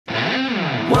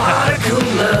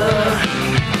Watercooler,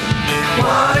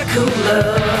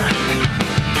 watercooler,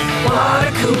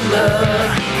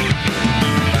 watercooler.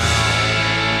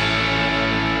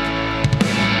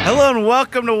 Hello and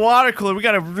welcome to Watercooler. We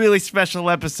got a really special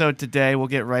episode today. We'll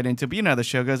get right into it. But you know how the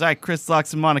show goes. All right, Chris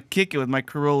locks him on a kick it with my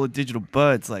Corolla digital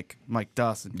buds like Mike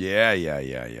Dawson. Yeah.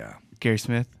 Gary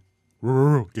Smith.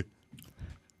 Matt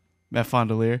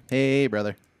Fondelier. Hey,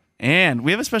 brother. And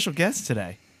we have a special guest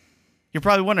today. You're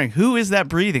probably wondering, who is that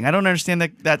breathing? I don't understand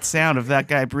that sound of that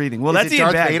guy breathing. Well, Is that's it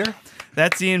Ian Darth Bagg. Vader?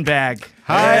 That's Ian Bagg.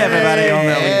 Hi, everybody.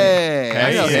 Hey,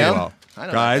 I know him. Well, I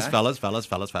know guys, that guy.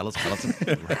 fellas.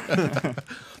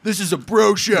 This is a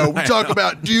bro show. We talk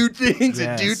about dude things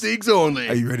and dude Yes. things only.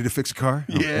 Are you ready to fix a car?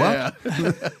 Yeah.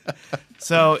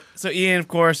 So Ian, of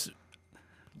course,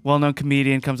 well-known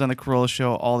comedian, comes on the Corolla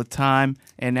Show all the time,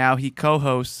 and now he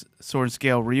co-hosts Sword and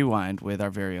Scale Rewind with our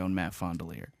very own Matt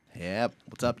Fondelier. Yep.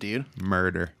 What's up, dude?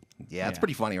 Murder. Yeah, it's Yeah.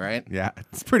 pretty funny, right? Yeah,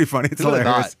 it's pretty funny. It's Who would've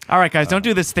hilarious. thought? All right, guys, don't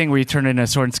do this thing where you turn it into a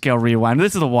Sword and Scale Rewind.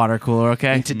 This is the Watercooler,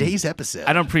 okay? In today's episode.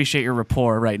 I don't appreciate your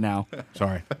rapport right now.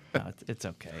 Sorry. No, it's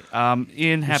okay.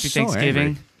 Ian, happy so Thanksgiving.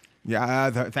 angry. Yeah,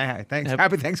 thanks. Hap-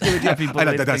 Happy Thanksgiving. Happy I know,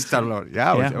 belated that's Thanksgiving.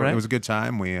 yeah, Yeah, right? it was a good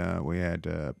time. We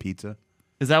had pizza.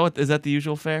 Is that the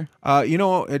usual fare? You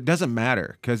know, it doesn't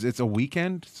matter because it's a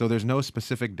weekend, so there's no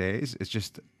specific days. It's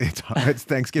just it's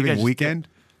Thanksgiving just- weekend.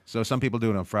 So some people do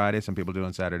it on Friday, some people do it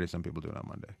on Saturday, some people do it on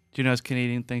Monday. Do you know it's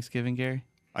Canadian Thanksgiving, Gary?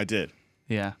 I did.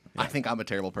 Yeah. I think I'm a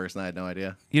terrible person. I had no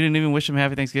idea. You didn't even wish him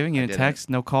happy Thanksgiving? You didn't didn't. text?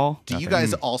 No call? Do you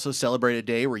guys also celebrate a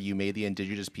day where you made the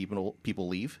indigenous people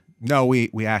leave? No, we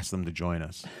asked them to join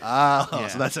us. Oh, Yeah.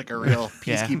 so that's like a real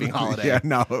Yeah. peacekeeping holiday. Yeah,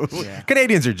 no. Yeah.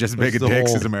 Canadians are just big the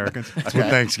dicks whole- as Americans. That's what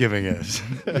Thanksgiving is.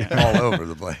 All over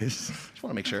the place. Just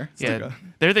want to make sure. Yeah.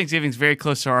 Their Thanksgiving's very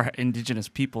close to our indigenous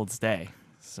people's day.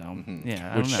 So,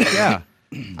 yeah, I don't know. Yeah,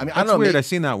 I mean, I that's don't know. weird. may- I've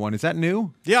seen that one. Is that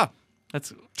new? Yeah,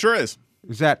 That's sure is.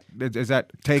 Is that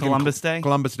taken? Columbus Day?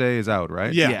 Columbus Day is out,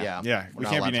 right? Yeah, Yeah. yeah. We're We not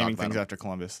can't allowed be to talk naming about things them. after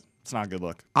Columbus. It's not a good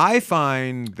look. I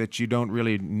find that you don't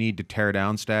really need to tear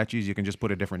down statues. You can just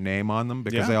put a different name on them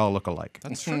because Yeah. they all look alike.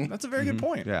 That's true. That's a very good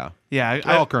point. Yeah. Yeah,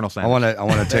 They're all Colonel I Sanders.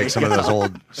 want to take some of those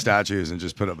old statues and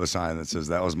just put up a sign that says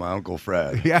that was my Uncle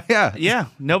Fred. Yeah. yeah,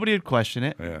 nobody would question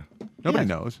it. Yeah. Nobody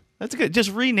knows. That's good.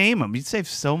 Just rename them. You'd save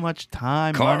so much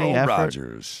time, Carl money, effort.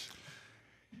 Rogers.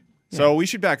 So we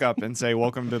should back up and say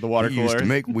welcome to the He water used to cooler.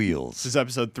 make This wheels. is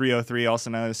episode 303, also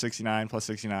known as 69 plus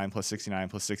 69 plus 69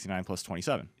 plus 69 plus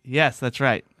 27. Yes, that's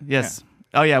right. Yes.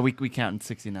 Oh yeah, we count in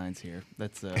 69s here.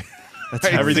 That's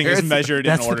Everything is measured in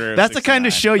that's order. that's the kind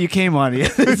of 69. show you came on.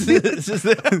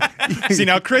 See,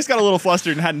 now Chris got a little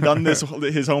flustered and hadn't done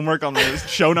his homework on the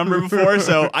show number before,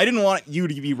 so I didn't want you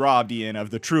to be robbed, Ian, of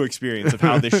the true experience of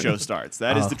how this show starts.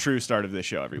 That is the true start of this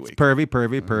show every week. Pervy,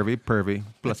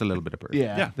 plus a little bit of pervy.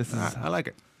 yeah. This is I like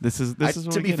it. this is what to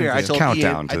we be get fair, I into. told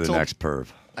Countdown Ian, to the next perv.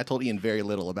 I told Ian very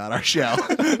little about our show.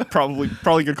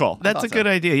 Probably good call. That's a good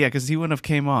idea. Yeah, because he wouldn't have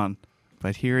came on,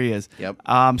 but here he is. Yep.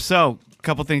 So a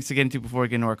couple things to get into before we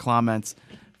get into our comments.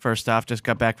 First off, just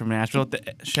got back from Nashville.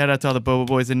 Shout out to all the Boba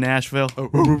boys in Nashville.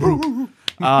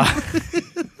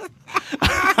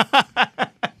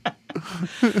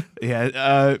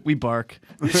 Yeah, we bark.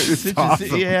 It's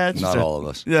awesome. Yeah, it's Not just all of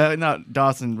us. Yeah, not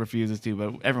Dawson refuses to,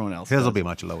 but everyone else. His will does. be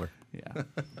much lower. Yeah.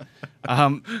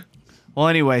 Well,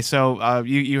 anyway, so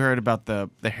you heard about the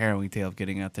harrowing tale of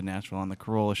getting out to Nashville on the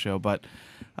Corolla show, but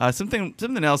something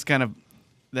else kind of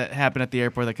that happened at the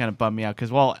airport that kind of bummed me out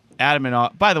because Adam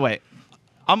and by the way,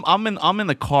 I'm in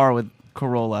the car with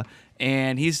Corolla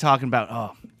and he's talking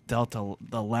about Delta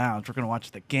the lounge. We're gonna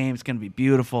watch the game. It's gonna be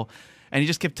beautiful, and he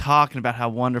just kept talking about how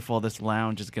wonderful this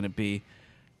lounge is gonna be,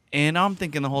 and I'm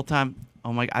thinking the whole time,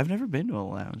 oh my, I've never been to a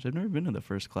lounge. I've never been to the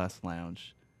first class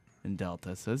lounge in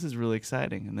Delta, so this is really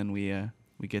exciting. And then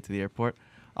we get to the airport.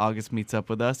 August meets up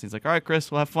with us. He's like, all right,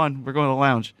 Chris, we'll have fun. We're going to the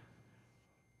lounge.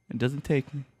 It doesn't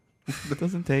take me. It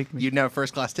doesn't take me. You'd have a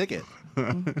first class ticket.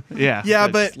 Yeah. Yeah,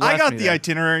 but it's I left got me the there.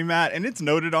 itinerary, Matt, and it's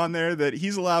noted on there that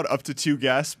he's allowed up to 2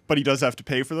 guests, but he does have to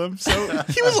pay for them. So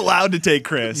he was allowed to take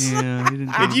Chris. Yeah, he didn't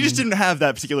And you just didn't have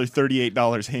that particular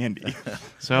 $38 handy.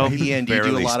 So Ian, do you do a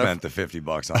Barely lot spent the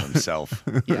 $50 on himself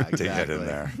Yeah, to get exactly. in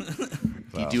there.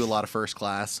 Do you do a lot of first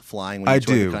class flying when you I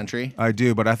tour do. the country? I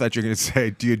do, but I thought you were going to say,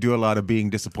 do you do a lot of being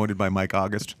disappointed by Mike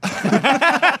August?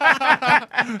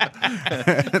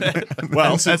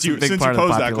 Well, since a you big part of the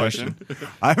posed that population. question.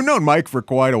 I've known Mike for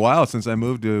quite a while since I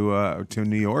moved to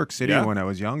New York City Yeah. when I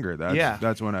was younger. That's Yeah.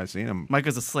 that's when I seen him. Mike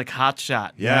was a slick hot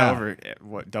shot. Yeah, Yeah. over,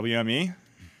 what, WME?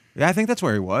 Yeah, I think that's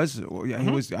where he was. Yeah, he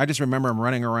was. I just remember him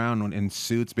running around in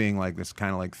suits, being like this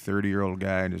kind of like 30-year-old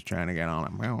guy, just trying to get on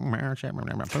him.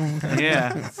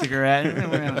 Yeah,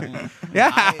 cigarette.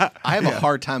 Yeah, I have a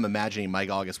hard time imagining Mike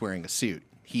August wearing a suit.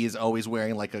 He is always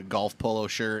wearing like a golf polo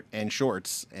shirt and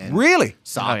shorts and Really?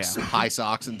 socks, Oh, yeah. high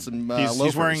socks, and some He's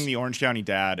loafers. wearing the Orange County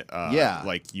Dad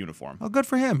like uniform. Oh, good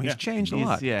for him. He's Yeah. changed a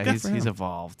lot. Good for He's him.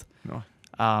 evolved. No.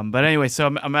 But anyway, so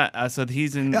I'm at, so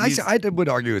he's in. Yeah, he's- I would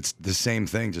argue it's the same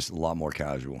thing, just a lot more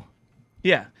casual.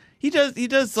 yeah, he does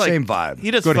like Same vibe.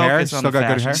 He does Good hair? focus on Still the got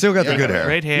good fashion. hair? Still got the Yeah. good hair.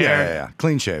 Great hair. Yeah.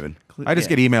 Clean shaven. I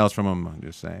just Yeah. get emails from him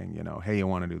just saying, hey, you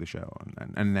want to do the show,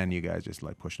 and then you guys just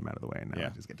like pushed him out of the way, and now Yeah. I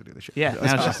just get to do the show. Yeah,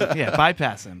 now it's just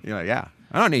bypass him. You're like, yeah,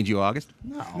 I don't need you, August.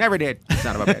 No, never did.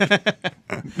 Son of a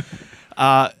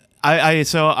bitch. I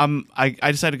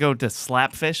decided to go to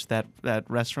Slapfish, that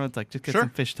restaurant, like just get Sure. some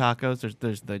fish tacos.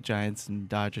 There's the Giants and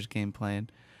Dodgers game playing,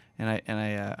 and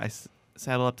I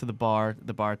saddle up to the bar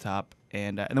top,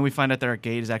 and then we find out that our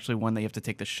gate is actually one that you have to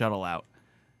take the shuttle out.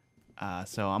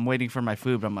 So I'm waiting for my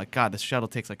food, but I'm like, God, this shuttle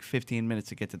takes like 15 minutes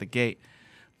to get to the gate.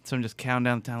 So I'm just counting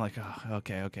down the time, like, oh,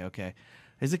 okay.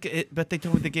 Is it? But they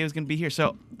told me the gate was gonna be here.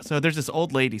 So there's this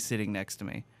old lady sitting next to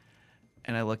me.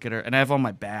 And I look at her, and I have all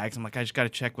my bags. I'm like, I just got to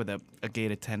check with a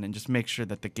gate attendant, just make sure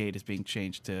that the gate is being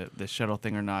changed to the shuttle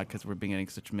thing or not, because we're being getting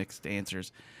such mixed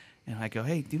answers. And I go,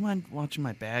 hey, do you mind watching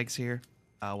my bags here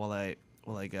while I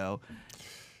go?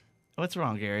 What's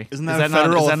wrong, Gary? Isn't that a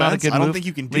federal offense? I don't think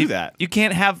you can do that. You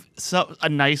can't have a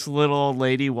nice little old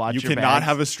lady watch You your cannot bags.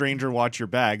 have a stranger watch your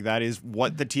bag. That is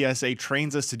what the TSA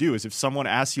trains us to do. Is if someone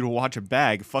asks you to watch a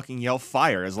bag, fucking yell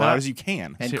fire as loud as you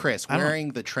can. And See, Chris, I don't- wearing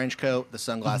the trench coat, the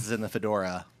sunglasses, and the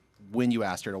fedora when you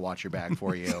asked her to watch your bag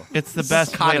for you. It's the This is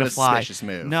best kind way of to fly. a suspicious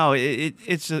move. No,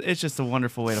 it's just a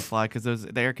wonderful way to fly because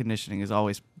the air conditioning is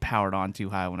always powered on too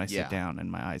high when I sit Yeah. down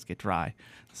and my eyes get dry.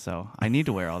 So I need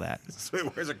to wear all that. So he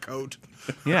wears a coat.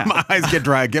 Yeah. My eyes get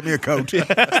dry. Get me a coat.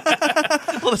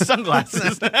 Well, the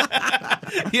sunglasses.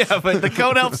 Yeah, but the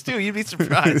coat helps too. You'd be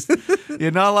surprised.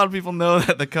 Not a lot of people know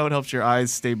that the coat helps your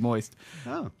eyes stay moist.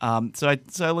 Oh. So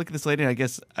I look at this lady and I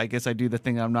guess I do the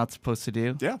thing I'm not supposed to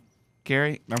do. Yeah.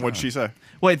 Gary. And what'd she say?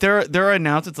 Wait, there are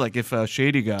announcements like if a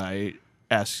shady guy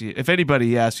asks you, if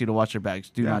anybody asks you to watch their bags,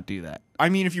 do not do that. I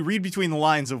mean, if you read between the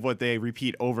lines of what they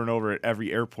repeat over and over at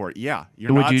every airport, you're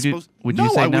Would not you do- supposed. would no, you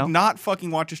say I no? would not fucking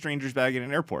watch a stranger's bag at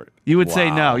an airport. You would say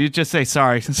no. Wow. You'd just say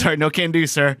sorry, no can do,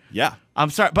 sir. Yeah. I'm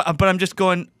sorry, but I'm just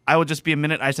going. I will just be a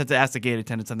minute. I just have to ask the gate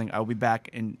attendant something. I'll be back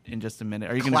in just a minute.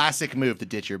 Are you gonna? Classic move to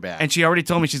ditch your bag. And she already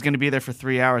told me she's going to be there for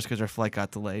 3 hours because her flight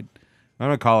got delayed. I'm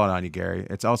gonna call it on you, Gary.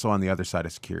 It's also on the other side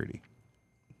of security,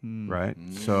 right?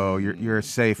 So you're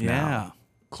safe now.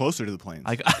 Closer to the planes.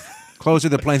 Closer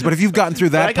to the planes. But if you've gotten through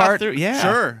But I that got part, through. Yeah,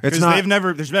 Sure. It's It's not-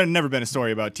 there's never been a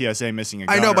story about TSA missing a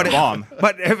gun I know, or but a bomb.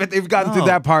 but if they've gotten through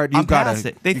that part, I'm you've got past to.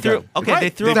 it. They threw. Okay, they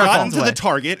threw They've our gotten phones to away. the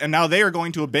target, and now they are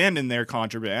going to abandon their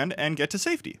contraband and get to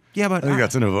safety. Yeah, but I think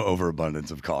that's an overabundance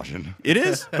of caution. It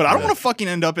is, but I don't want to fucking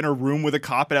end up in a room with a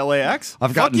cop at LAX.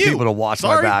 I've gotten Fuck you. people to watch my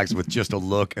Sorry. bags with just a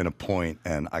look and a point,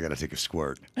 and I got to take a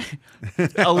squirt.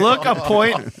 A look, a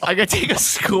point. I got to take a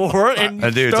score and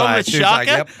And dude's throw them a like- dude's like,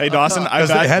 shotgun. yep. Hey Dawson, I have, Because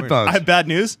they bad, headphones. I have bad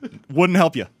news. Wouldn't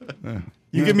help you.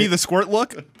 You give me the squirt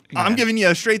look, I'm giving you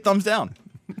a straight thumbs down.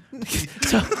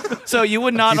 So you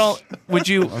would not. Would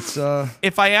you? Let's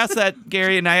If I asked that,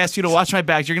 Gary, and I asked you to watch my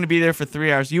bags, you're going to be there for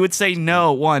 3 hours. You would say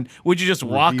no. One. Would you just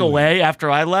walk away after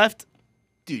I left?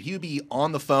 Dude, he would be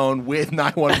on the phone with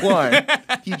 911.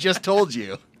 He just told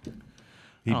you.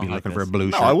 he'd be like looking for a this. blue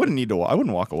No, shirt. I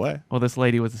wouldn't walk away. Well, this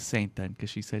lady was a saint then because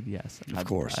she said yes. Of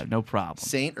course. No problem.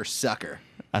 Saint or sucker?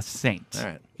 A saint. All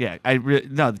right. Yeah,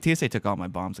 no. The TSA took all my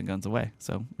bombs and guns away,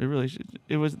 so they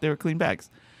were clean bags.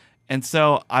 And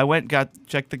so I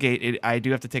checked the gate. I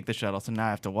do have to take the shuttle, so now I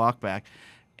have to walk back,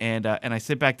 and I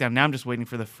sit back down. Now I'm just waiting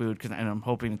for the food and I'm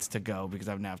hoping it's to go because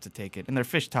I now have to take it. And they're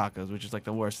fish tacos, which is like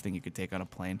the worst thing you could take on a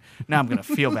plane. Now I'm gonna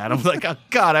feel bad. I'm like, oh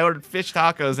God, I ordered fish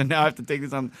tacos and now I have to take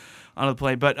these on the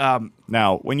plane. But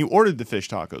Now, when you ordered the fish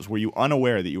tacos, were you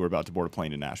unaware that you were about to board a plane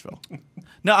to Nashville?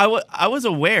 no, I was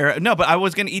aware. No, but I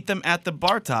was gonna eat them at the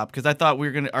bar top because I thought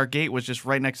our gate was just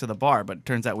right next to the bar. But it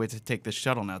turns out we have to take this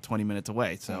shuttle now 20 minutes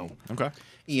away. So. Okay.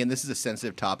 Ian, this is a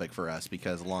sensitive topic for us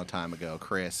because a long time ago,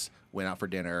 Chris went out for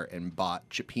dinner and bought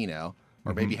Cioppino,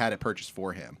 or maybe had it purchased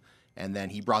for him. And then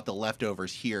he brought the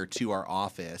leftovers here to our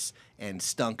office, and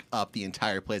stunk up the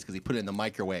entire place because he put it in the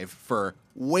microwave for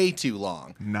way too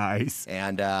long. Nice.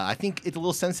 And I think it's a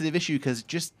little sensitive issue because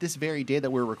just this very day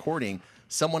that we're recording,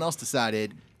 someone else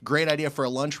decided, great idea for a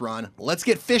lunch run. Let's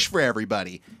get fish for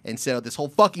everybody. And so this whole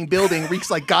fucking building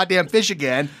reeks like goddamn fish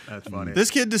again. That's funny.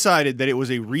 This kid decided that it was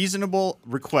a reasonable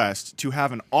request to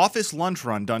have an office lunch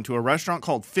run done to a restaurant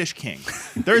called Fish King.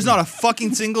 There is not a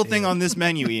fucking single thing on this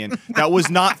menu, Ian, that was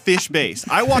not fish-based.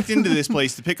 I walked into this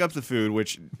place to pick up the food,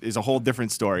 which is a whole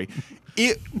different story.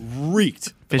 It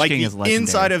reeked Fish like King the is legendary.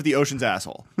 inside of the ocean's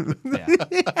asshole. Yeah.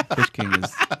 Fish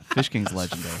King's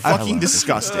legendary. I Fucking love Fish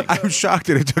disgusting. I'm shocked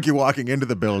that it took you walking into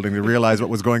the building to realize what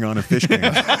was going on in Fish King.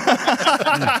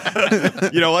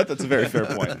 You know what? That's a very fair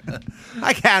point.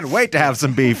 I can't wait to have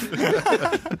some beef.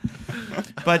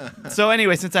 But so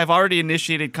anyway, since I've already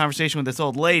initiated conversation with this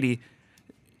old lady,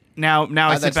 now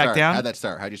I sit back down. How'd that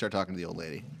start? How'd you start talking to the old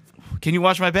lady? Can you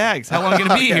wash my bags? How long are you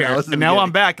gonna be Yeah, here? that was the And now beginning.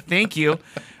 I'm back. Thank you.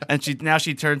 And she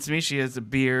turns to me. She has a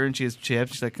beer and she has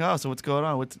chips. She's like, oh, so what's going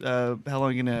on? What's how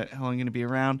long you gonna be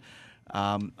around?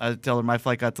 I tell her my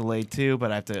flight got delayed too,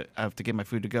 but I have to get my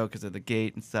food to go because of the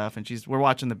gate and stuff. And we're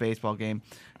watching the baseball game.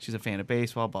 She's a fan of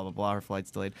baseball. Blah blah blah. Her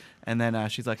flight's delayed. And then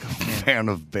she's like, oh man. Fan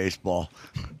of baseball.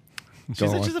 She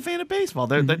said she's a fan of baseball.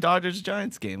 The Dodgers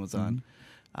Giants game was on.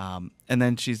 And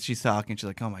then she's talking. She's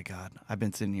like, oh my God, I've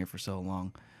been sitting here for so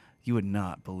long. You would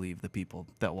not believe the people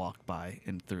that walk by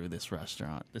and through this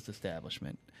restaurant, this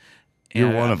establishment. You're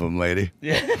And, one of them, lady.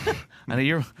 Yeah, I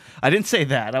know I didn't say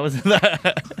that. I was.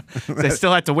 I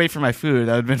still had to wait for my food.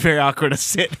 That would have been very awkward to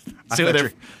sit. I sit thought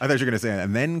there. you were going to say,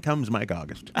 and then comes Mike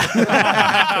August.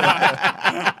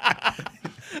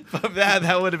 But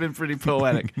that would have been pretty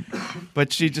poetic.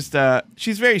 But she just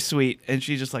she's very sweet, and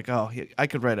she's just like, oh, I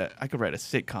could write a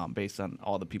sitcom based on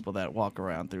all the people that walk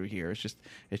around through here. It's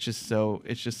just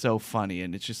so funny,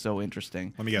 and it's just so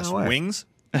interesting. Let me guess. No way. Wings?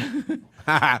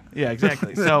 Yeah,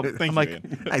 exactly. So Thank I'm you, like,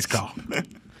 Ian. Nice call.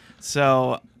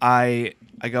 so I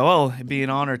go, oh, it'd be an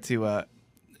honor that you write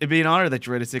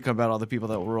a sitcom about all the people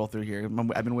that will roll through here.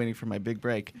 I've been waiting for my big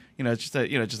break. It's just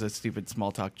a stupid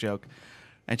small talk joke.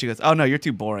 And she goes, oh no, you're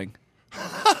too boring.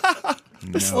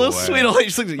 This No little way. sweet old lady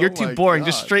just looks at me, you're too my boring,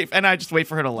 just God. straight. And I just wait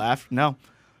for her to laugh. No.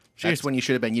 That's when you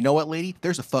should have been. You know what, lady?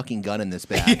 There's a fucking gun in this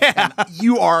bag. Yeah.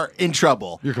 You are in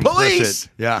trouble. You're Police! complicit.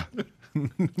 Yeah.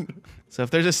 So if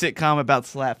there's a sitcom about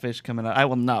slapfish coming out, I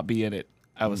will not be in it,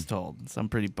 I was told. So I'm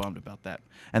pretty bummed about that.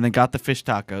 And then got the fish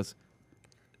tacos.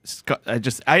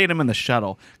 I ate them in the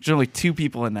shuttle. There's only two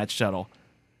people in that shuttle.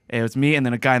 It was me and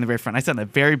then a guy in the very front. I sat in the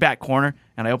very back corner,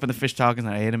 and I opened the fish tacos, and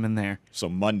I ate them in there. So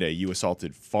Monday, you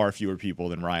assaulted far fewer people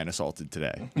than Ryan assaulted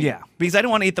today. Yeah, because I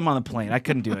didn't want to eat them on the plane. I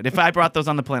couldn't do it. If I brought those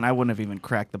on the plane, I wouldn't have even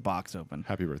cracked the box open.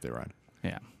 Happy birthday, Ryan.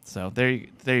 Yeah. So there you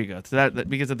go. So that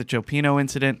because of the Chopino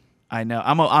incident, I know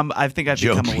I think I've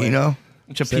become aware. Jopino?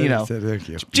 Chopino. Thank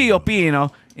you.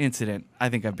 Giopino incident. I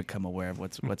think I've become aware of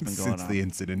what's been going Since on. the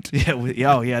incident.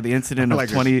 Yeah, the incident of Like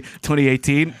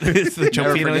 2018. It's the Chopino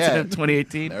forget. incident of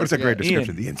 2018. Never What's a great forget.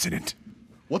 description? Ian. The incident.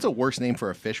 What's a worse name for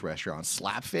a fish restaurant?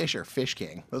 Slapfish or Fish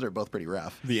King? Those are both pretty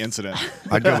rough. The incident.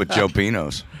 I'd go with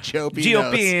Jopino's.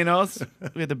 Giopinos.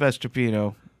 We had the best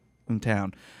Chopino in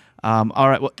town. All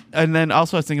right. Well, and then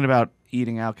also I was thinking about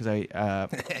eating out because I.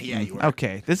 Yeah, you were.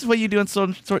 Okay, this is what you do in this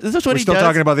is what We're he still does.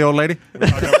 talking about the old lady? We're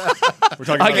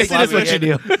talking I about guess it is what slapfish. you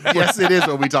do. Yes, it is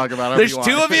what we talk about. There's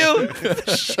two of you.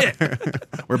 Shit.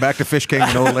 We're back to Fish King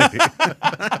and old lady.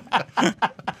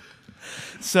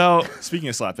 So Speaking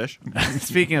of slapfish,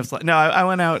 speaking of, no, I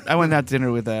went out to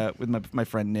dinner with my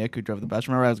friend Nick who drove the bus.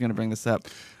 Remember, I was going to bring this up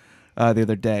the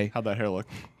other day. how'd that hair look?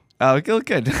 Oh, it looked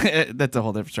good. That's a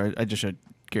whole different story. I just showed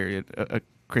Gary a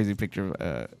crazy picture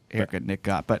of haircut Nick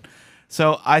got. But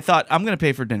so I thought I'm going to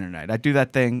pay for dinner tonight. I do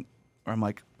that thing where I'm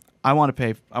like, I want to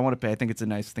pay. I think it's a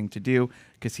nice thing to do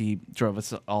because he drove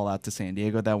us all out to San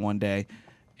Diego that one day,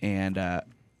 and I,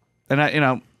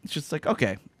 it's just like,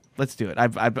 okay, let's do it.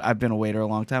 I've been a waiter a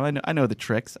long time. I know the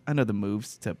tricks. I know the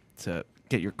moves to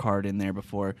get your card in there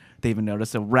before they even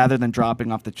notice. So rather than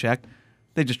dropping off the check,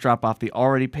 they just drop off the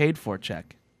already paid for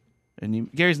check.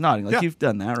 And Gary's nodding like Yeah. you've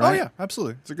done that, right? Oh yeah,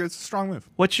 absolutely. It's a strong move.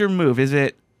 What's your move? Is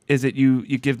it you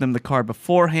give them the card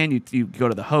beforehand? You go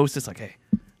to the host. It's like, hey,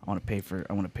 I want to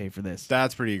pay for this.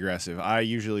 That's pretty aggressive. I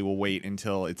usually will wait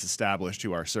until it's established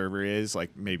who our server is,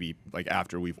 maybe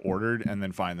after we've ordered, and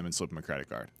then find them and slip them a credit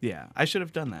card. Yeah, I should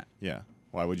have done that. Yeah.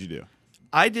 Why would you do?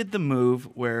 I did the move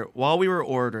where while we were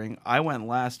ordering, I went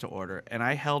last to order, and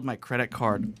I held my credit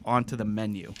card onto the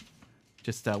menu,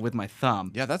 just with my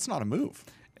thumb. Yeah, that's not a move.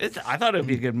 I thought it would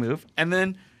be a good move. And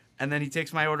then he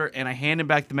takes my order, and I hand him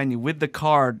back the menu with the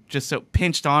card, just so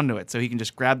pinched onto it, so he can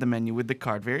just grab the menu with the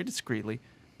card very discreetly,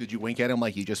 Did you wink at him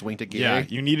like you just winked at Gary? Yeah,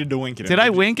 you needed to wink at him. Did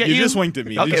I wink at you? You just winked at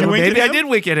me. Okay, Did you well, wink maybe at I him? did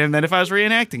wink at him then if I was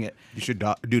reenacting it. You should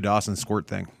do Dawson's squirt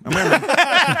thing. I remember.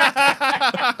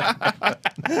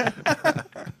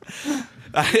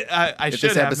 I If should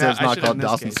this have. episode's I not should have called in this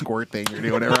Dawson's case. Squirt thing, you're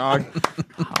doing it wrong.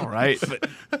 All right, but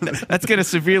that's going to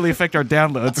severely affect our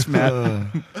downloads,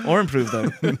 Matt, or improve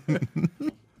them.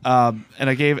 And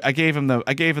I gave him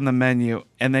the menu,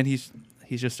 and then he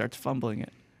just starts fumbling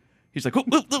it. He's like,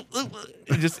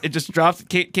 it just drops.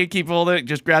 Can't keep holding it.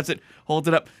 Just grabs it, holds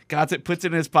it up, got it, puts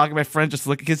it in his pocket. My friend just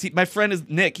looking because my friend is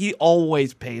Nick. He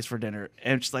always pays for dinner,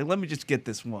 and just like, let me just get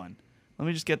this one.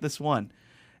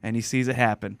 And he sees it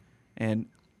happen, and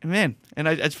man, and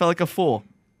I just felt like a fool.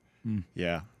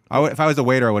 Yeah. If I was the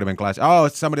waiter, I would have been classy. Oh,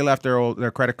 somebody left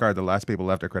their credit card. The last people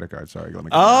left their credit card. Sorry, let me.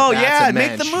 Oh That's yeah, a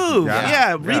make the mensch. move.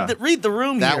 Yeah. Yeah, read the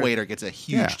room. That here. waiter gets a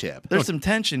huge Yeah. tip. There's some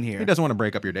tension here. He doesn't want to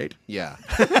break up your date. Yeah.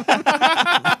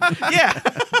 Yeah.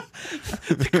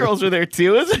 The girls were there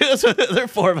too. There are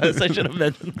 4 of us. I should have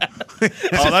mentioned that.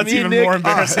 Oh, that's me even and Nick. more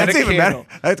embarrassing. That's a even candle.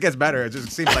 better. That gets better. It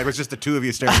just seems like it was just the two of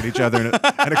you staring at each other,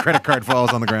 and a credit card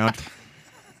falls on the ground.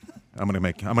 I'm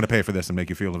gonna pay for this and make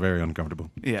you feel very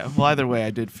uncomfortable. Yeah. Well, either way, I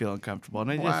did feel uncomfortable,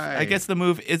 and I Why? guess the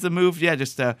move. Yeah.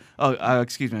 Just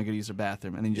excuse me, I'm gonna use the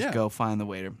bathroom, and then you just go find the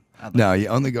waiter. No, you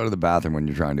only go to the bathroom when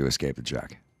you're trying to escape the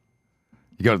check.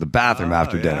 You go to the bathroom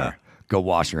after dinner. Go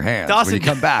wash your hands. Dawson- When you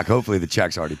come back, hopefully the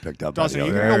check's already picked up. by Dawson, the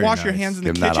you other can end. go wash Very your nice. hands in the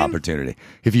Give them that kitchen. opportunity.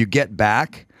 If you get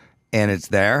back and it's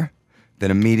there, then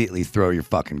immediately throw your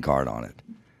fucking card on it.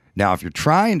 Now, if you're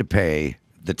trying to pay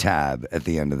the tab at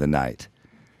the end of the night,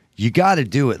 you got to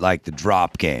do it like the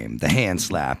drop game, the hand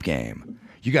slap game.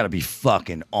 You got to be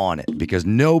fucking on it because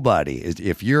nobody is.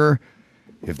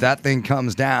 If that thing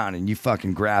comes down and you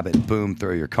fucking grab it, boom,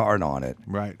 throw your card on it.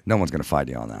 Right. No one's gonna fight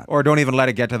you on that. Or don't even let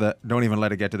it get to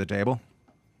the table.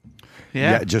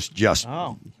 Yeah. Just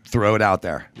Oh. throw it out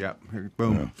there. Yeah.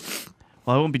 Boom.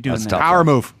 Well, I won't be doing That's that. tough. Power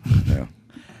move. Yeah.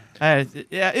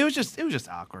 Yeah. It was just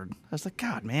awkward. I was like,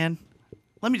 God, man.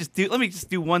 Let me just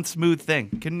do one smooth thing.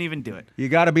 Couldn't even do it. You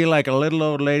got to be like a little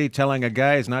old lady telling a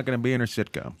guy he's not going to be in her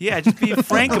sitcom. Yeah, just be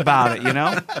frank about it, you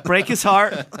know? Break his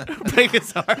heart.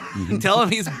 Tell him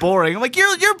he's boring. I'm like,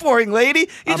 you're boring, lady.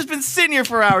 You've just been sitting here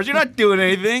for hours. You're not doing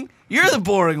anything. You're the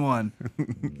boring one.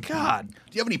 God. Do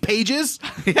you have any pages?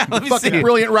 Yeah, let me Fucking see.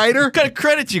 brilliant writer. What kind of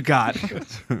credit you got?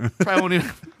 Probably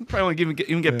won't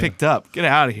even get picked up. Get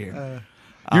out of here.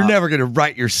 You're never gonna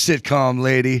write your sitcom,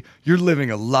 lady. You're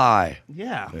living a lie.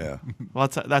 Yeah. Yeah. Well,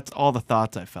 that's all the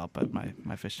thoughts I felt, but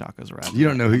my fish tacos were out. You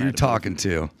don't know who you're talking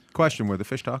to. Question: were the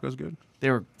fish tacos good? They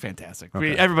were fantastic.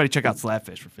 Okay. Everybody check out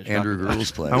Slapfish for fish Andrew tacos.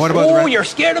 Gruel's place. And what about the Oh, you're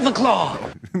scared of the claw.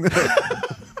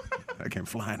 I came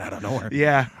flying out of nowhere.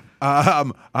 Yeah.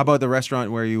 How about the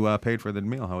restaurant where you paid for the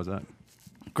meal? How was that?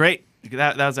 Great.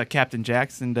 That was a Captain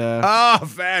Jack's and Oh,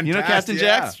 fantastic! you know Captain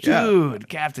Jack's? Dude,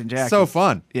 Captain Jack's. So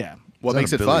fun. Yeah. What Is that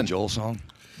makes a it Billy fun? Joel song?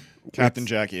 Captain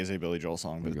Jackie is a Billy Joel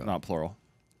song, but not plural.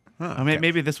 I mean,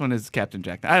 maybe this one is Captain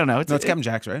Jack. I don't know. No, it's Captain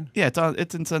Jack's, right? Yeah,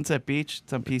 it's in Sunset Beach.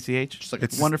 It's on PCH. Just like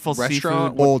it's a wonderful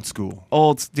restaurant? seafood. Old school.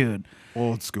 Dude.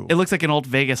 Old school. It looks like an old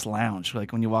Vegas lounge,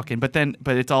 like when you walk in. But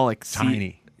it's all like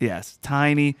Tiny. Yes,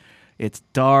 tiny. It's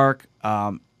dark.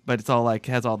 But it's all like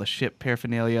has all the ship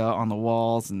paraphernalia on the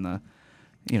walls and the,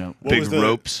 What Big was the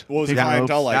ropes. What was the Big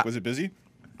clientele ropes. like? Yeah. Was it busy?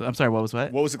 I'm sorry, what was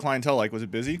what? What was the clientele like? Was it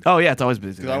busy? Oh yeah, it's always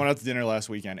busy. Because I went out to dinner last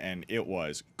weekend and it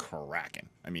was cracking.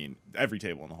 I mean, every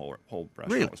table in the whole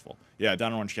restaurant Really? was full. Yeah,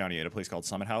 down in Orange County at a place called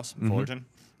Summit House in Fullerton.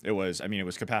 It was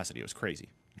capacity. It was crazy.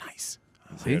 Nice.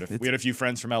 See? We had a few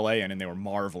friends from LA and they were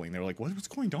marveling. They were like, "What's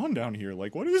going on down here?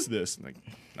 Like, what is this?" And like,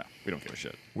 no, we don't give a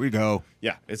shit. We go.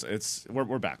 Yeah,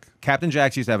 we're back. Captain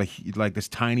Jack's used to have like this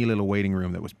tiny little waiting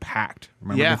room that was packed.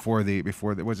 Remember Yeah. before the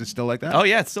was it still like that? Oh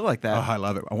yeah, it's still like that. Oh, I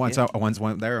love it. I once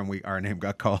went there and our name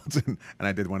got called and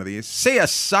I did one of these. See ya,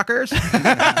 suckers. and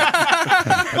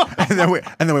then we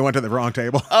went to the wrong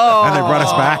table. Oh. And they brought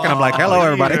us back and I'm like, hello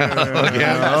everybody.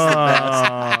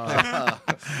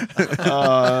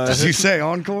 Did you say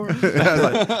encore?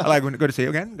 I like good to see you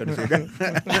again. Good to see you again.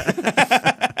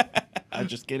 I'm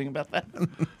just kidding about that.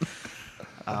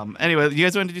 Anyway, you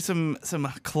guys want to do some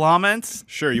comments?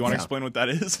 Sure, you want to explain what that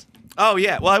is? Oh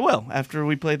yeah, well I will after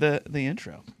we play the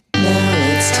intro.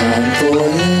 Now it's time for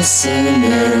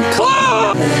listener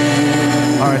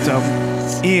All right,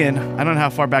 so Ian, I don't know how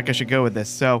far back I should go with this.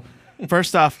 So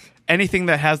first off, anything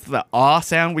that has the aw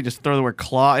sound, we just throw the word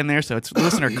claw in there. So it's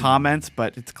listener comments,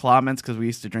 but it's clawments because we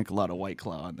used to drink a lot of White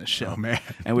Claw on this show. Oh, man.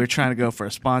 And we were trying to go for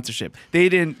a sponsorship. They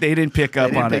didn't pick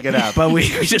up on pick it up. but we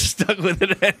just stuck with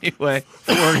it anyway.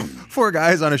 Four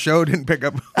guys on a show didn't pick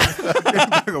up.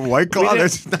 White Claw.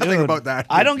 There's nothing Dude, about that.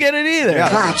 I don't get it either.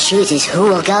 God chooses who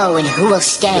will go and who will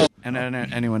stay. And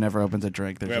anyone ever opens a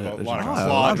drink, We there's have a lot of Oh, I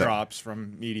claw love it. drops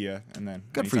from media, and then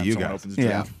Good for anytime you someone guys. opens a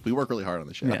Yeah. drink. We work really hard on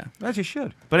the show. Yeah. As you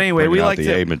should. But anyway, we Bringing out like the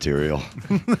to. A material.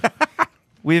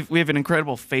 We have an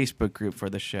incredible Facebook group for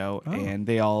the show, and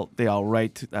they all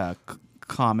write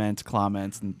comments,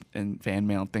 and fan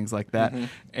mail and things like that,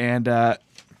 and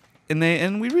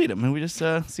we read them and we just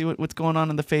see what's going on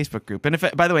in the Facebook group. And if,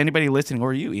 by the way, anybody listening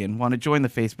or you, Ian, want to join the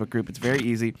Facebook group, it's very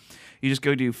easy. You just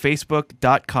go to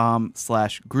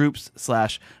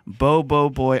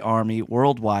facebook.com/groups/BoBoBoyArmy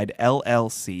Worldwide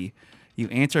LLC. You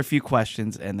answer a few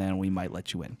questions, and then we might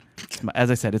let you in.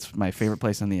 As I said, it's my favorite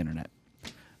place on the internet.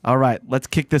 All right, let's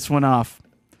kick this one off.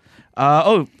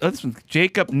 This one,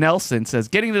 Jacob Nelson says,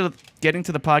 getting to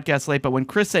the podcast late, but when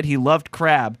Chris said he loved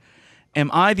crab, am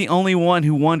I the only one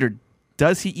who wondered,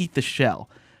 does he eat the shell?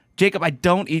 Jacob, I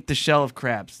don't eat the shell of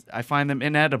crabs. I find them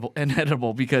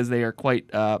inedible because they are quite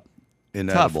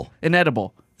Inedible. tough.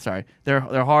 Inedible. Sorry, they're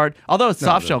hard. Although it's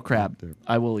soft shell crab,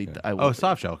 I will eat. I will. Oh,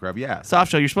 soft shell crab. Yeah.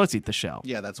 Soft shell. You're supposed to eat the shell.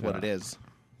 Yeah, that's what it is.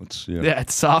 Yeah,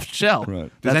 it's soft shell. Right.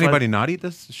 Does That's anybody why- not eat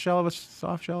this shell of a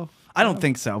soft shell? I don't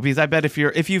think so, because I bet if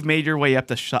you've made your way up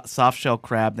to soft shell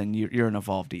crab, then you're an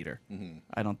evolved eater.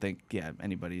 I don't think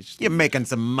anybody's. You're making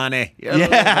some money. You're Yeah.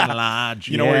 living large.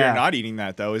 You know where Yeah. you're not eating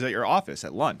that though is at your office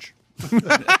at lunch.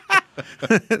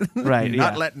 Right.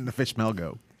 Not yeah. letting the fish smell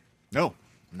go. No,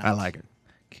 I like it.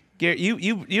 Garrett,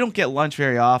 you don't get lunch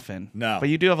very often. No. But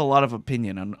you do have a lot of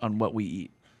opinion on what we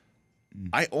eat.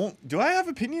 Do I have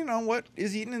opinion on what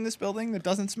is eaten in this building that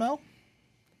doesn't smell?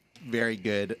 Very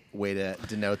good way to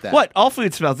denote that. What? All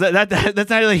food smells. That's not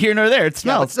really here nor there. It Yeah, but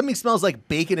smells. something smells like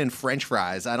bacon and French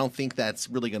fries. I don't think that's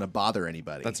really going to bother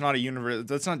anybody. That's not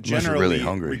that's not Unless you're generally really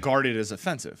hungry. regarded as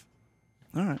offensive.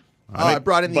 All right. I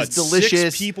brought in these But delicious.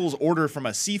 6 people's order from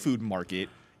a seafood market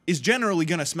is generally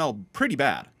going to smell pretty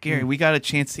bad. Gary, we got a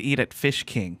chance to eat at Fish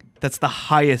King. That's the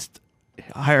highest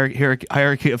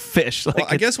hierarchy of fish. Like Well,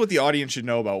 I guess what the audience should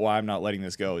know about why I'm not letting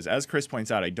this go is, as Chris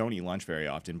points out, I don't eat lunch very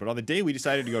often. But on the day we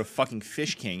decided to go to fucking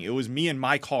Fish King, it was me and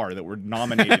my car that were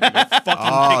nominated to go fucking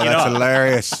Oh, pick it that's up.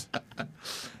 hilarious.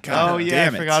 Oh yeah,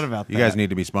 damn I it. forgot about that. You guys need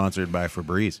to be sponsored by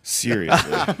Febreze.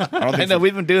 Seriously. I don't I think know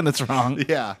we've been doing this wrong.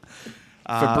 Yeah.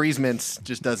 Febreze mints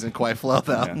just doesn't quite flow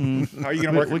though. How are you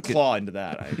going to work a claw into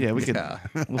that? Yeah, we could.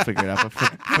 We'll figure it out. But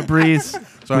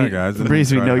Febreze, Sorry, guys.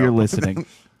 Febreze, we Try know it you're out. listening.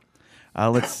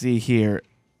 Let's see here.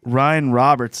 Ryan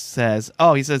Roberts says,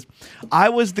 he says, I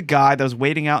was the guy that was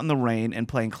waiting out in the rain and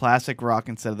playing classic rock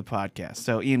instead of the podcast.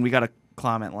 So, Ian, we got a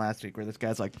comment last week where this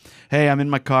guy's like, hey, I'm in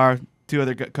my car, 2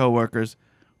 other coworkers,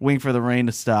 waiting for the rain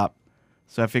to stop.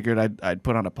 So I figured I'd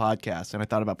put on a podcast, and I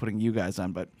thought about putting you guys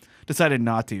on, but decided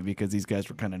not to because these guys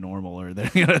were kind of normal,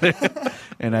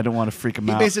 and I don't want to freak them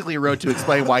He out. basically wrote to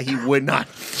explain why he would not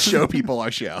show people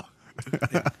our show.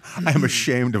 I am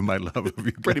ashamed of my love of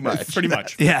you. Pretty guys. much. Pretty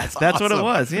much. Yes, that's what it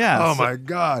was. Yeah. Oh So- my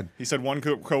God. He said one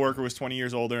coworker was 20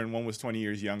 years older and one was 20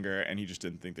 years younger, and he just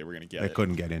didn't think they were going to get They it.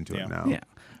 couldn't get into Yeah. it now. Yeah.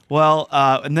 Well,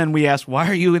 and then we asked, why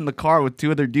are you in the car with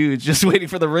 2 other dudes just waiting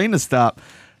for the rain to stop?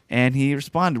 And he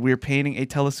responded, we were painting a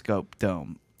telescope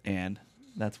dome. And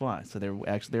that's why. So they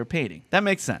were painting. That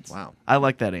makes sense. Wow. I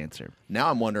like that answer.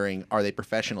 Now I'm wondering, are they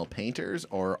professional painters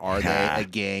or are they a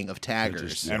gang of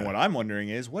taggers? And what I'm wondering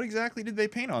is, what exactly did they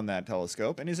paint on that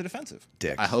telescope, and is it offensive?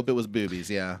 Dicks. I hope it was boobies,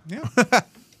 yeah. Yeah.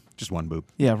 Just one boob.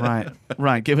 Yeah, Ryan.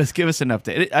 Ryan, give us an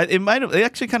update. It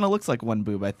actually kind of looks like one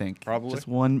boob, I think. Probably. Just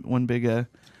one big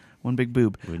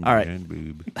boob. All right. And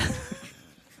boob.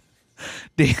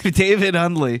 David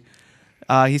Hundley,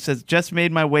 he says, just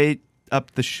made my way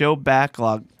up the show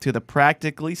backlog to the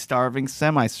practically starving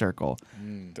semicircle.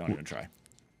 Don't even try.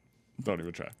 Don't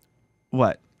even try.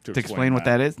 What? To To explain explain what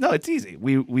that. that is? No, it's easy.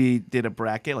 We did a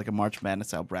bracket, like a March Madness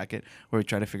style bracket, where we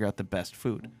try to figure out the best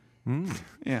food.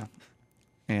 Yeah.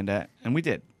 And we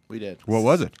did. We did. What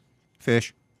was it?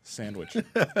 Fish. Sandwich.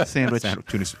 Sandwich.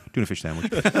 Tuna fish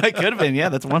sandwich. It could have been, yeah,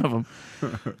 that's one of them.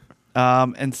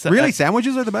 And so, Really?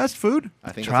 Sandwiches are the best food?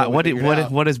 I think try, that's what we figured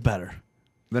out. what is better?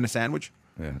 Than a sandwich?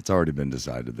 Yeah, it's already been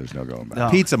decided. There's no going back. No.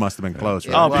 Pizza must have been close,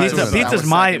 Yeah. right? Oh, Well, pizza! that was Pizza's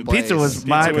second place. pizza was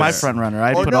my Pizza was- front runner.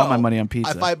 I Or put no, all my money on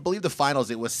pizza. I believe the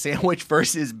finals, it was sandwich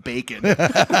versus bacon. Well,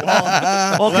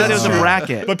 because it was a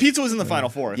bracket. But pizza was in the final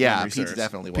 4. if yeah, memory pizza serves.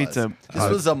 definitely was. Pizza- This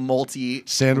was a multi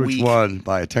Sandwich week. won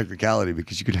by a technicality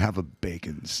because you could have a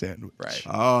bacon sandwich. Right.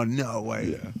 Oh, no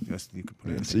way. Just, you could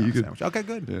put it So in you a could- sandwich. Okay,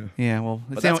 good. Yeah. Yeah, well,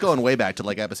 But that's going way back to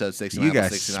like episode 69 You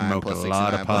plus guys 69 smoked plus a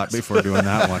lot 69 of pot plus. before doing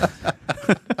that one.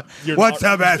 You're What's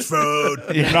not, the best food?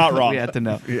 You're not wrong. We had to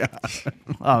know. Yeah.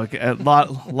 Oh, okay. A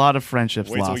lot of friendships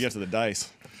Wait till lost. we get to the dice.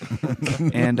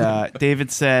 And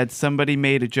David said somebody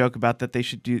made a joke about that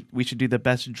we should do the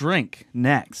best drink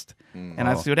next. And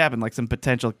I see what happened. Like some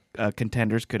potential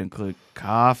contenders could include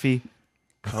coffee,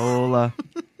 cola,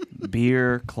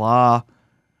 beer, claw.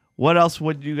 What else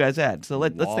would you guys add? So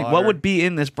let's think. What would be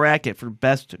in this bracket for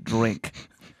best drink?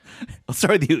 I'll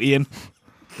start with you, Ian.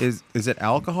 Is it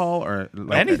alcohol or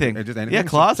like, Anything. Just anything? Yeah,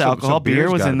 claw's So alcohol. Beer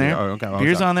beer's was gotta in be- there. Oh, okay.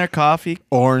 Beer's on there. Coffee.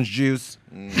 Orange juice.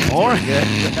 Orange.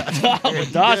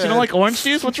 Dosh, you don't like orange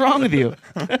juice? What's wrong with you?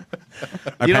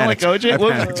 You don't like OJ?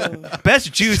 Well,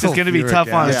 best juice is going to be Sulfuric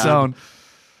tough on its acid. own.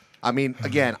 I mean,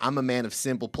 again, I'm a man of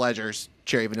simple pleasures.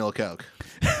 Cherry vanilla Coke.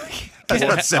 That's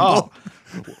not simple.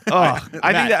 I think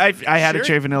that I had a Cherry-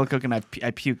 cherry vanilla Coke and I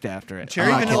puked after it. Cherry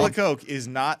I'm not vanilla kidding. Coke is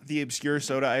not the obscure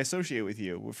soda I associate with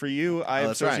you. For you, I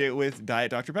that's right. associate with Diet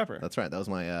Dr. Pepper. That's right. That was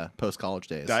my post-college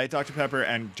days. Diet Dr. Pepper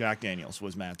and Jack Daniels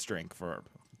was Matt's drink for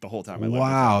the whole time I lived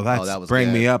Wow, that's that was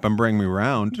bring me good. up and bring me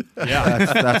round. Yeah.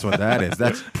 That's what that is.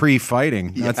 That's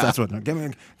pre-fighting. That's what. Give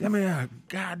me a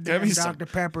goddamn Give me some- Dr.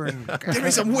 Pepper and Give me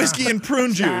some whiskey and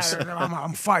prune juice.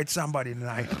 I'm fight somebody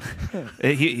tonight.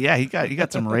 He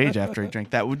got some rage after he drank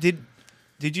that.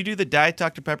 Did you do the Diet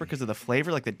Dr. Pepper because of the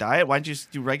flavor, like the diet? Why didn't you just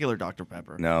do regular Dr.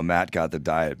 Pepper? No, Matt got the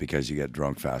diet because you get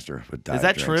drunk faster with diet Is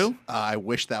that drinks. true? I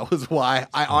wish that was why.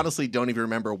 I honestly don't even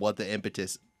remember what the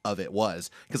impetus of it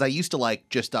was because I used to like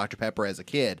just Dr. Pepper as a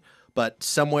kid, but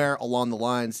somewhere along the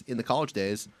lines in the college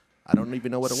days, I don't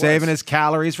even know what it Saving was. his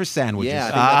calories for sandwiches.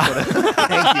 Yeah, I think that's what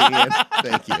thank you, Ian.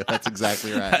 Thank you. That's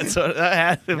exactly right. That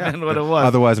had to have been what it was.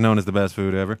 Otherwise known as the best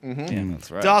food ever. Yeah. That's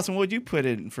right. Dawson, what would you put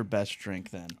in for best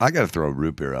drink then? I got to throw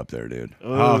root beer up there, dude.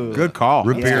 Oh, good call.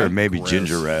 Root beer Yeah. and maybe Gross.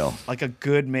 ginger ale. Like a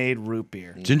good made root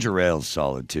beer. Ginger ale is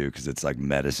solid too because it's like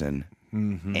medicine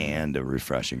and a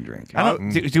refreshing drink. I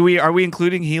don't. Are we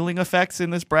including healing effects in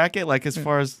this bracket? Like as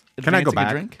far as Can I go advancing a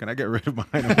back? drink? Can I get rid of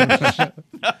mine?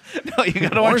 No, you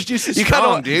got Orange juice is you got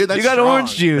strong, dude. That's you got strong.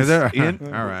 orange juice. Is there? Ian.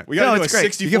 All right. We got to No, do a it's great.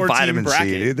 64 You get team vitamin C, bracket.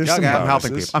 dude. There's Yeah, some I'm helping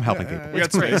bonuses. people. I'm helping people. We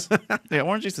got space. Yeah,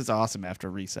 orange juice is awesome after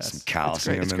recess. Some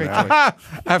calcium It's in great there. choice.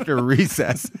 After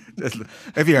recess,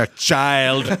 if you're a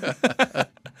child.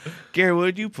 Gary, what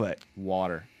would you put?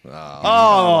 Water.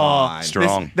 Oh,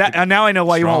 Strong. now I know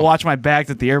why you won't Strong. watch my bags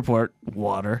at the airport.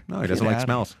 Water. No, he doesn't like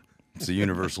smells. It's a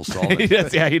universal he solvent.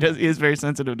 does. Yeah, he does. He is very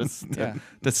sensitive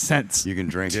to scents. You can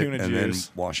drink it Tuna and juice.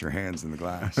 then wash your hands in the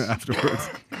glass afterwards.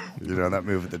 You know that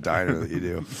move at the diner that you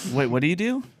do. Wait, what do you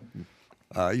do?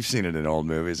 You've seen it in old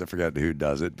movies. I forget who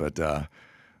does it, but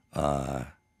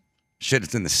shit,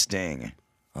 it's in The Sting.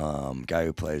 Guy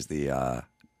who plays the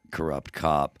corrupt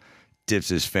cop dips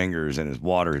his fingers in his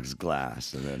water his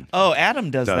glass and then Oh,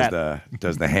 Adam does that.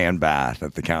 does the hand bath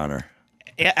at the counter.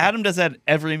 Adam does that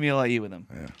every meal I eat with him.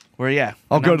 Yeah. Where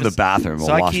I'll and go I'm to the bathroom and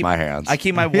I wash keep- my hands. I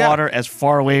keep my water as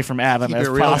far away from Adam Keep as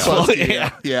it real possible. close to you.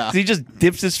 Yeah. So he just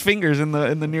dips his fingers in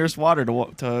the nearest water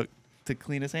to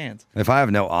clean his hands. If I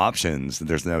have no options,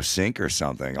 there's no sink or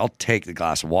something, I'll take the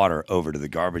glass of water over to the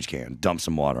garbage can, dump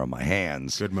some water on my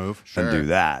hands, Good move. and Sure. do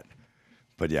that.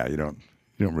 But yeah, you don't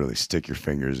really stick your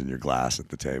fingers in your glass at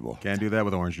the table. Can't do that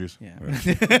with orange juice. Yeah.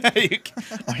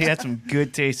 He had some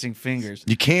good tasting fingers.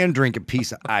 You can drink a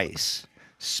piece of ice,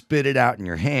 spit it out in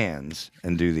your hands,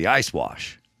 and do the ice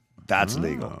wash. That's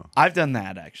legal. I've done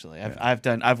that actually.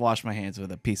 I've washed my hands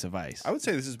with a piece of ice. I would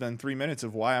say this has been 3 minutes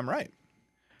of why I'm right.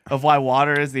 Of why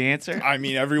water is the answer? I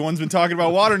mean, everyone's been talking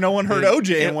about water. No one heard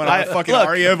OJ and went on a fucking look.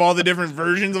 aria of all the different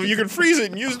versions of you can freeze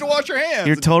it and use it to wash your hands.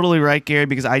 You're totally right, Gary,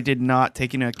 because I did not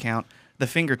take into account the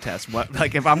finger test. What,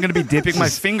 like, if I'm going to be dipping my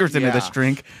fingers into this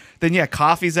drink, then yeah,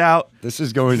 coffee's out. This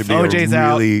is going to be OJ's a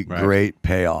out. really Right. great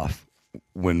payoff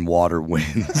when water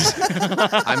wins.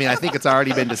 I mean, I think it's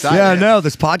already been decided. Yeah, no,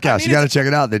 this podcast, you got to check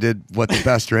it out. They did what the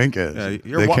best drink is.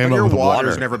 Your they came your up with water's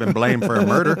water. never been blamed for a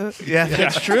murder. Yeah,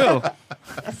 that's true.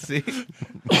 See,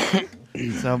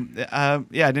 so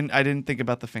yeah, I didn't think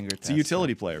about the finger test. It's a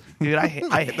utility player. dude. I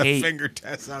The hate finger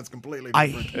test sounds completely I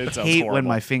different. It sounds hate when horrible.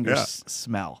 my fingers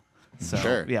smell. So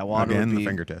Sure. yeah, water Again, would the be.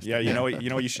 finger test. Yeah, you know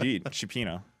what you should eat?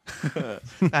 Chipino.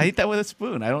 I eat that with a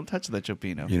spoon. I don't touch the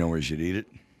chopino. You know where you should eat it?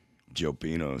 Joe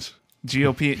Pino's.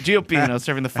 Gio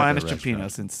serving the finest restaurant.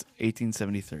 Chipino since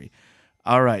 1873.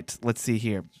 All right, let's see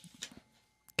here.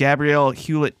 Gabrielle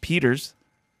Hewlett-Peters.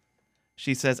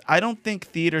 She says, I don't think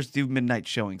theaters do midnight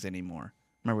showings anymore.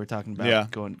 Remember we were talking about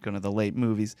going to the late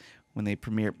movies when they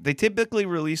premiere. They typically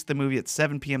release the movie at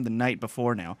 7 p.m. the night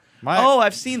before now.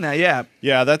 I've seen that, yeah.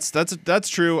 Yeah, that's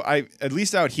true. At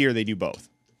least out here they do both.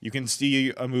 You can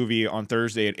see a movie on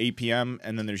Thursday at 8 p.m.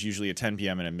 and then there's usually a 10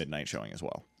 p.m. and a midnight showing as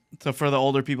well. So for the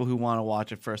older people who want to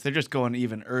watch it first, they're just going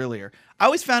even earlier. I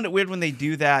always found it weird when they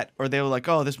do that, or they were like,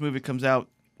 oh, this movie comes out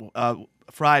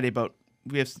Friday, but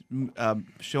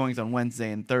showings on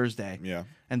Wednesday and Thursday. Yeah.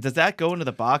 And does that go into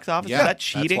the box office? Yeah, Is that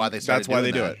cheating? That's why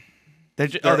they do that. it. They're Their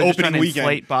just trying opening to weekend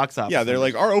inflate box office. Yeah, they're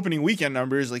numbers. like, our opening weekend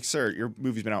number is like, sir, your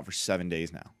movie's been out for 7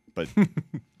 days now. But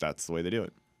that's the way they do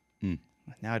it.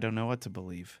 Now I don't know what to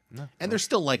believe. And there's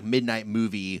still like midnight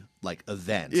movie like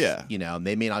events. Yeah. You know, and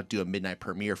they may not do a midnight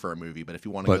premiere for a movie, but if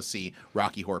you want to go see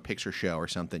Rocky Horror Picture Show or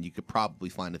something, you could probably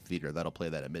find a theater that'll play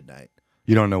that at midnight.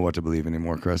 You don't know what to believe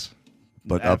anymore, Chris.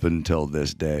 But up until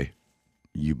this day,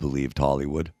 you believed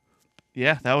Hollywood.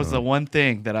 Yeah, that was the one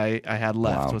thing that I had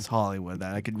left Wow. was Hollywood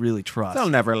that I could really trust. They'll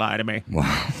never lie to me.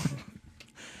 Wow.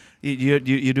 You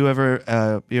do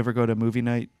ever you ever go to movie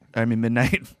night? I mean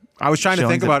midnight. I was trying to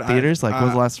think showings at about theaters. What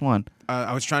was the last one?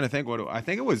 I was trying to think. I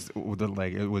think it was a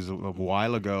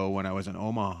while ago when I was in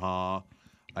Omaha.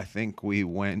 I think we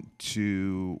went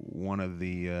to one of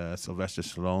the Sylvester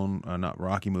Stallone, not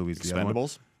Rocky movies. The other one.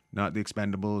 Expendables? Not the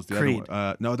Expendables. The Creed. other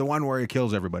one. No, the one where he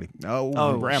kills everybody.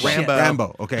 Oh, Rambo. shit.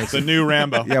 Rambo. Okay. The new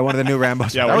Rambo. Yeah, one of the new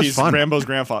Rambos. Yeah, that where was he's fun. Rambo's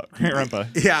grandpa.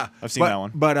 Yeah, I've seen that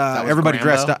one. But was everybody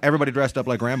Grambo? Everybody dressed up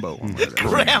like Rambo.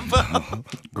 Rambo.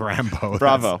 Grambo.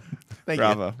 Bravo. Thank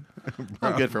Bravo. you.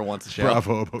 I'm good for once a show.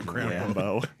 Bravo about Grambo.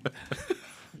 Rambo.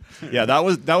 Yeah, that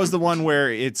was the one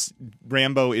where it's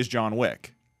Rambo is John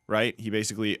Wick, right? He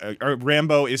basically or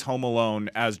Rambo is Home Alone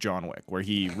as John Wick, where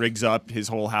he rigs up his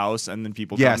whole house and then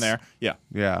people Yes. come there. Yeah,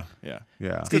 Yeah. yeah.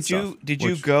 Yeah. Did you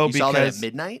go You because saw that at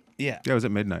midnight? yeah? Yeah, it was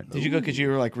at midnight. Did you go because you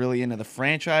were like really into the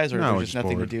franchise, or No, there I was was just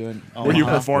nothing bored. to do? In Were you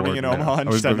Omaha? performing in Bored, Omaha and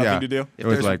I was- just had nothing yeah. to do? If It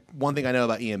was there's like, one thing I know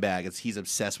about Ian Bagg, it's he's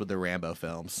obsessed with the Rambo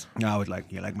films. no, I was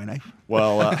like, you like my knife?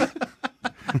 Well,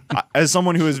 as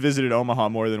someone who has visited Omaha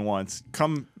more than once,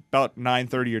 come about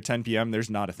 9:30 or 10 p.m., there's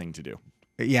not a thing to do.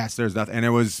 Yes, there's nothing, and it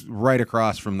was right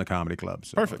across from the comedy club.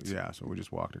 So, Perfect. Yeah, so we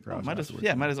just walked across. Might as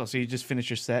afterwards. might as well. So you just finish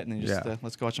your set and then just Yeah.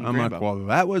 let's go watch some I'm Rambo. like, well,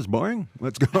 that was boring.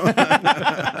 Let's go.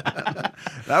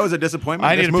 That was a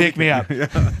disappointment. I need This to movie- pick me up.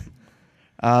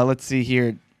 Let's see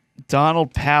here.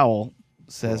 Donald Powell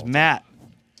says, Matt,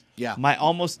 Yeah. my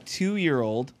almost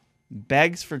 2-year-old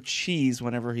begs for cheese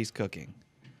whenever he's cooking.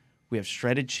 We have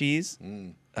shredded cheese,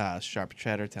 sharp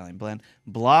cheddar, Italian blend,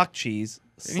 block cheese,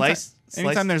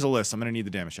 Anytime there's a list, I'm going to need the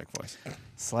damage check voice.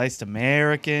 sliced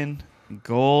American,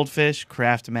 goldfish,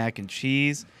 Kraft mac and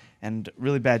cheese, and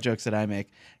really bad jokes that I make.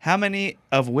 How many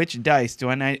of which dice do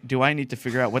I need to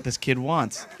figure out what this kid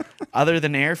wants? Other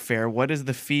than airfare, what is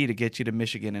the fee to get you to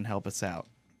Michigan and help us out?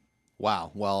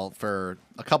 Wow. Well, for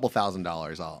a couple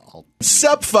 $1,000s, I'll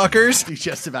sup fuckers do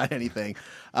just about anything.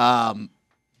 You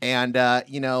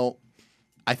know,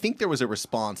 I think there was a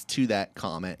response to that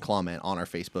comment on our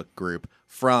Facebook group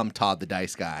from Todd the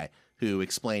Dice Guy, who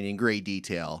explained in great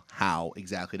detail how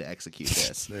exactly to execute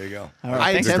this. There you go.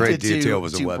 I thanks. The great attempted detail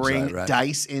was a to website, bring right?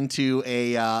 dice into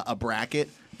a bracket,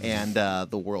 and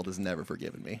the world has never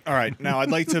forgiven me. All right, now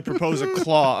I'd like to propose a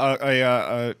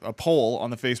poll on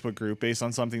the Facebook group based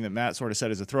on something that Matt sort of said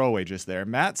as a throwaway just there.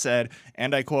 Matt said,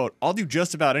 and I quote, "I'll do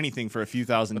just about anything for a few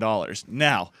 $1,000s."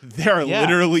 Now, there are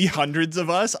literally hundreds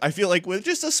of us. I feel like with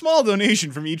just a small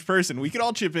donation from each person, we could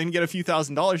all chip in, get a few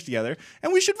 $1,000s together,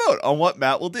 and we should vote on what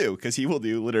Matt will do, because he will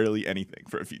do literally anything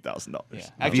for a few $1,000s. Yeah. you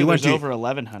Actually, went there's to- over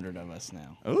 1,100 of us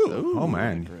now. Ooh. Oh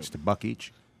man, just $1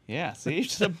 each. Yeah, see,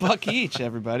 just $1 each,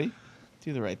 everybody.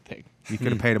 Do the right thing. You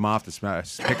could have paid him off to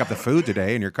pick up the food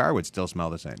today, and your car would still smell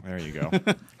the same. There you go.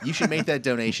 You should make that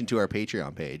donation to our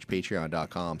Patreon page,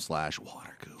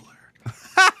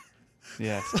 patreon.com/watercooler.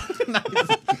 Yes.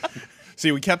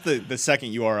 See, we kept the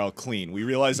second URL clean. We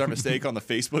realized our mistake on the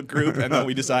Facebook group, and then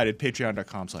we decided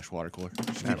patreon.com/watercooler.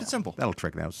 Just keep it simple. That'll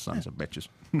trick those sons of bitches.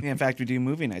 Yeah, in fact, we do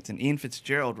movie nights. And Ian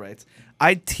Fitzgerald writes,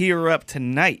 I'd tear up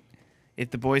tonight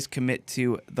if the boys commit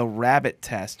to the rabbit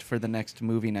test for the next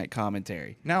movie night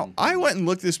commentary. Now, I went and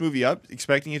looked this movie up,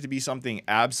 expecting it to be something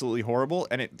absolutely horrible,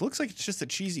 and it looks like it's just a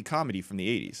cheesy comedy from the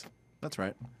 80s. That's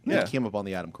right. Yeah. It came up on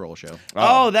the Adam Kroll show.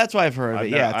 Oh, that's why I've heard of I've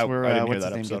it. never- Yeah, it's I where didn't hear what's that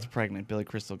his name episode. gets pregnant. Billy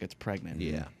Crystal gets pregnant.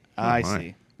 Yeah. I my.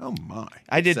 see. Oh my!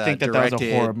 I did It's, think that was a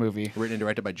directed- horror movie. Written and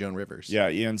directed by Joan Rivers. Yeah,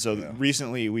 Ian. So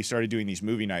recently we started doing these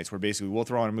movie nights where basically we'll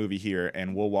throw on a movie here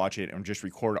and we'll watch it and just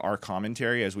record our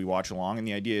commentary as we watch along. And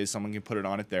the idea is someone can put it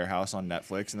on at their house on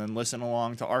Netflix and then listen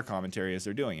along to our commentary as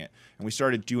they're doing it. And we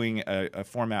started doing a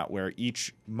format where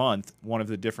each month one of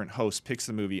the different hosts picks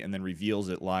the movie and then reveals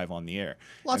it live on the air.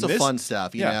 Lots And of this- fun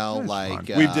stuff, you yeah, know, that's like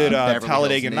fun. We did Beverly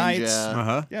Talladega Hills Nights.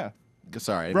 Ninja. Yeah.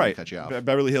 Sorry, I didn't mean Right. to cut you off.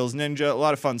 Beverly Hills Ninja, a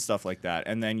lot of fun stuff like that.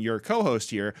 And then your co-host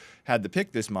here had the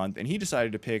pick this month, and he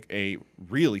decided to pick a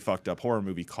really fucked up horror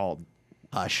movie called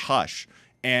Hush. Hush.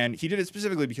 And he did it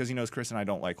specifically because he knows Chris and I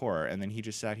don't like horror. And then he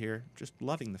just sat here just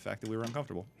loving the fact that we were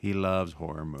uncomfortable. He loves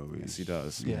horror movies. Yes, he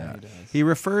does. Yeah, he does. He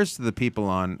refers to the people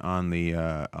on the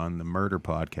murder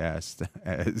podcast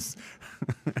as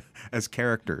as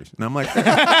characters, and I'm like,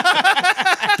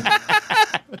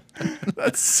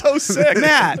 That's so sick.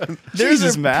 Matt,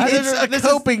 Jesus, Matt. It's a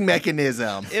coping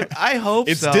mechanism. I hope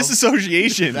It's so.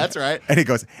 disassociation. That's right. and he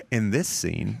goes, in this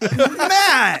scene,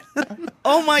 Matt.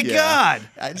 Oh my Yeah. God.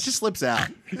 It just slips out.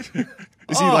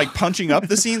 Is he like punching up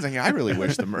the scenes? Like, I really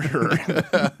wish the murderer.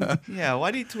 Yeah.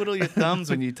 Why do you twiddle your thumbs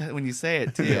when you say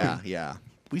it too? Yeah, yeah.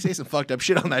 We say some fucked up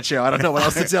shit on that show. I don't know what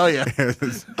else to tell you.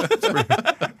 if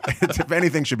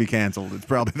anything should be canceled, it's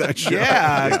probably that show.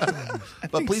 Yeah.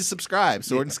 But please subscribe.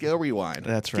 Sword and Scale Rewind.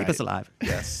 That's right. Keep us alive.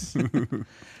 Yes.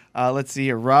 Let's see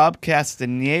here. Rob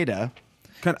Castaneda.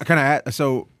 Can I add,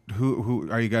 so who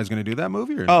are you guys going to do that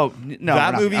movie? Or? Oh no,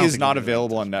 that we're movie I don't is think not we're gonna do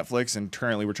available on Netflix, and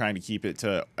currently we're trying to keep it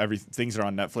to things that are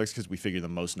on Netflix because we figure the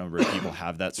most number of people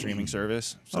have that streaming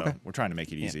service. So we're trying to make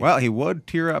it easy. Well, he would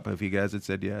tear up if you guys had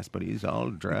said yes, but he's all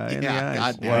dry in the Yeah, eyes.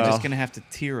 God that. damn. We're Well- just gonna have to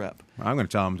tear up. I'm going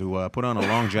to tell him to put on a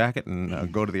long jacket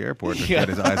and go to the airport and Yeah. get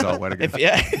his eyes all wet again.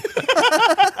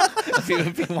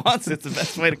 If he wants, it's the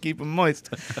best way to keep him moist.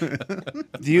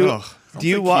 Do you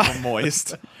Keep watch? 'em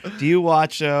moist. Do you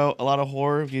watch a lot of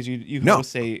horror? Because you No.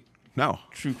 host a No.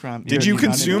 true crime. Did you you're not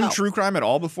consume into- true crime at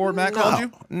all before Matt called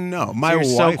you? No, my You're wife.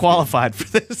 so qualified for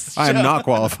this. I am show. not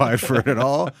qualified for it at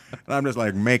all. And I'm just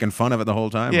like making fun of it the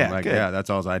whole time. Yeah, I'm like, good. yeah, that's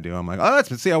all I do. I'm like, oh,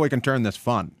 let's see how we can turn this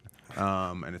fun.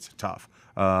 And it's tough.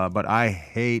 But I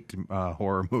hate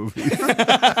horror movies.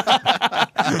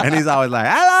 And he's always like,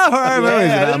 I love horror movies.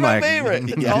 Yeah, And that's I'm my like,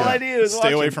 favorite. All I do is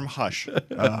Stay away watch from Hush.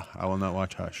 I will not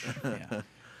watch Hush.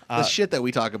 The shit that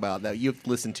we talk about that you've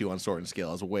listened to on Sword and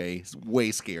Scale is way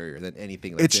scarier than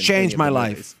anything. That's It's in changed any my of the life.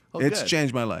 movies. Oh, It's good.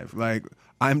 changed my life. Like,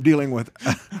 I'm dealing with,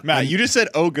 Matt, you just said,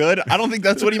 "Oh, good." I don't think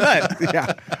that's what he meant.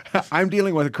 yeah, I'm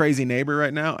dealing with a crazy neighbor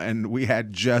right now, and we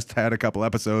had just had a couple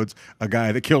episodes, a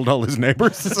guy that killed all his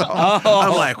neighbors. So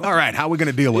I'm like, all right, how are we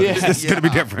going to deal with this? This is going to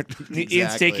be different. Ian's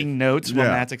Exactly. taking notes while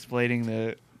Yeah. Matt's explaining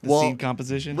the Well, scene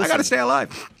composition. I got to stay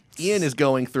alive. Ian is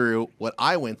going through what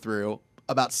I went through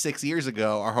about 6 years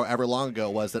ago, or however long ago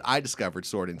it was that I discovered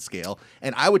Sword and Scale,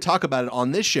 and I would talk about it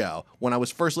on this show when I was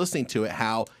first listening to it,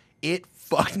 how it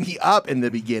fucked me up in the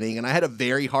beginning, and I had a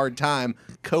very hard time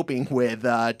coping with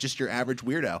just your average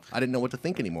weirdo. I didn't know what to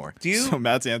think anymore. Do you? So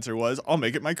Matt's answer was, "I'll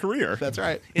make it my career." That's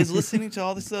right. Is listening to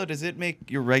all this though? Does it make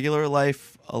your regular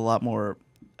life a lot more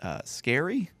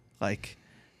scary? Like,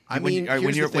 I mean,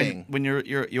 here's the thing. when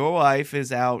your wife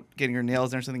is out getting her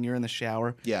nails done or something, you're in the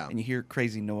shower, Yeah. and you hear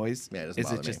crazy noise. Yeah, it doesn't is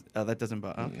bother it just? me. Oh, that doesn't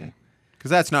bother. Okay.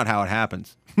 Because that's not how it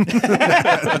happens.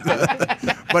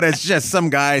 But it's just some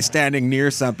guy standing near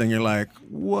something. You're like,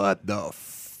 what the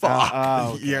fuck?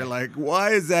 okay. You're like,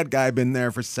 why has that guy been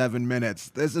there for 7 minutes?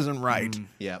 This isn't right.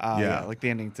 Yeah. Yeah, Yeah. like the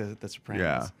ending to The Sopranos.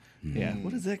 Yeah. Yeah.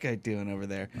 What is that guy doing over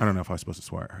there? I don't know if I was supposed to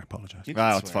swear. I apologize. You can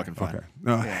Oh, it's swear. fucking fine. Okay.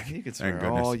 No, Yeah, you can thank swear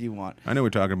goodness. all you want. I know we're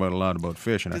talking about a lot about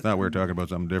fish, and I thought we were talking about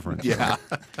something different. Yeah.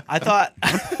 I thought.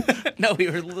 No, we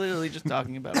were literally just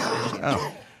talking about fish.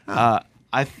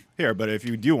 I Here, but if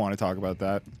you do want to talk about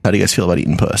that, How do you guys feel about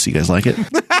eating puss? You guys like it?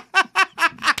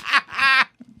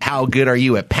 How good are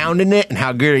you at pounding it, and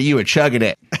how good are you at chugging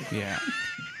it? yeah.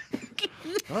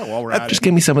 oh, while we're at Just it,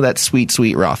 give me some of that sweet,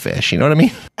 sweet raw fish. You know what I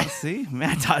mean? See,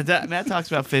 Matt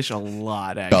talks about fish a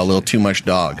lot. Got a Actually, little too much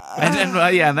dog. and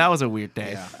yeah, and that was a weird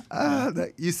day.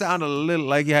 You sound a little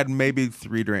like you had maybe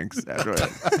 3 drinks after it.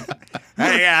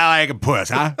 Hey, I like a puss,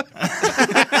 huh?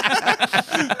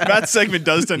 Matt's segment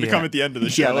does tend to Yeah. come at the end of the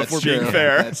show. Yeah, if that's we're true. being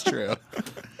fair. That's true.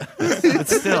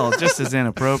 It's still just as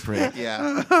inappropriate.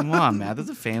 Yeah. Come on, Matt. This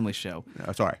is a family show.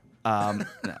 Oh, sorry. No.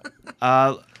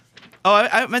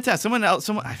 I meant to ask someone else.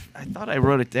 I thought I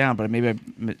wrote it down, but maybe I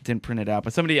didn't print it out.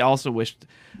 But somebody also wished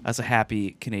us a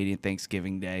happy Canadian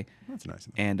Thanksgiving Day, That's nice.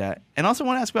 and also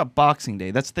want to ask about Boxing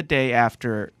Day. That's the day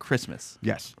after Christmas,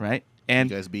 Yes. right? You And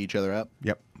guys beat each other up.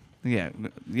 Yep. yeah,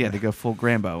 they go full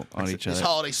Grambo on each This other.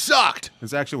 holiday sucked.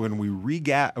 It's actually when we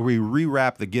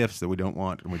rewrap the gifts that we don't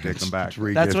want and we take them back.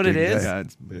 That's what it is? Yeah,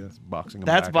 it's boxing them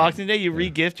That's back. Boxing Day. You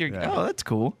re-gift your. Yeah. Oh, that's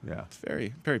cool. Yeah. It's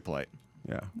very, very polite.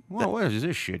 Yeah. Well, what is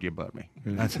this shit you bought me?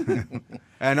 That's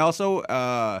and also,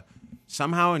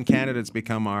 somehow in Canada, it's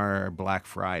become our Black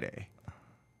Friday.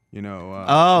 You know.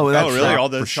 Oh, that's really? right. All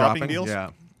the for shopping deals? Yeah.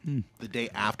 The day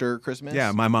after Christmas.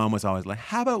 Yeah. My mom was always like,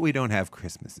 "How about we don't have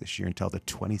Christmas this year until the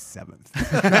 27th?"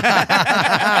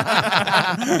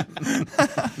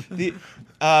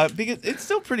 Because it's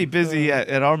still pretty busy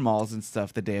at our malls and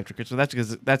stuff the day after Christmas.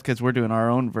 That's because we're doing our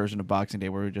own version of Boxing Day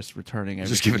where we're just returning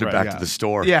everything. Just giving it back to the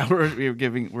store. Yeah, we're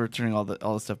returning all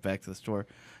the stuff back to the store.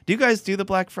 Do you guys do the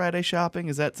Black Friday shopping?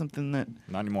 Is that something that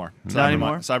Not anymore. Not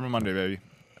anymore? Cyber Monday, baby.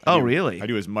 Oh, really? I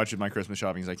do as much of my Christmas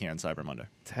shopping as I can Cyber Monday.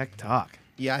 Tech talk?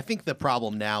 Yeah, I think the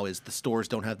problem now is the stores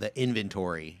don't have the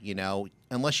inventory,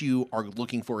 unless you are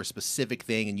looking for a specific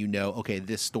thing and okay,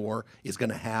 this store is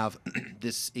going to have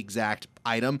this exact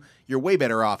item, you're way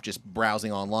better off just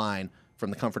browsing online from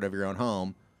the comfort of your own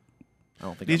home. I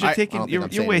don't think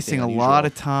Because you're wasting a lot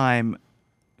of time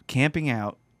camping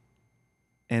out,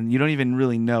 and you don't even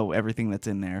really know everything that's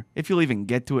in there. If you'll even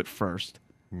get to it first,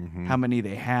 how many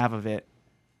they have of it.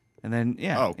 And then,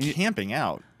 yeah. Oh, camping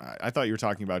out. I thought you were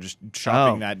talking about just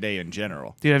shopping that day in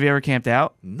general. Dude, have you ever camped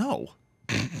out? No.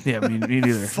 Yeah, me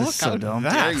neither. Fuck It's so dumb.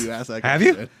 Dare you ask that Have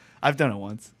you? question? I've done it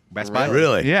once. Best Buy.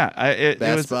 Really? Yeah. It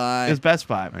was Buy. It was Best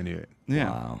Buy. I knew it. Yeah.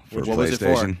 Wow. For What was it for?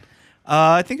 PlayStation.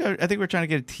 I think we're trying to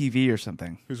get a TV or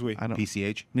something. Who's we? I don't.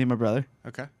 PCH. Me and my brother.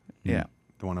 Okay. Yeah.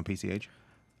 The one on PCH.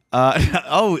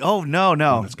 Oh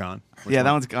no. It's gone. Yeah,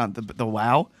 that one's gone. The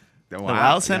WoW. The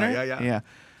WoW Center. Yeah.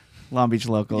 Long Beach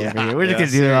local over Yeah. here. We're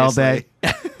just Yeah, gonna do it all day.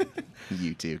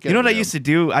 You too. You know what I used to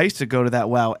do? I used to go to that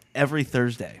WoW every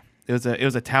Thursday. It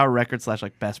was a Tower Records /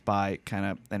 like Best Buy kind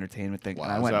of entertainment thing. Wow,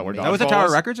 And I is went, that where That was a Dodgeball Tower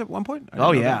was? Records at one point. I didn't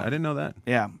Oh, know yeah. that. I didn't know that.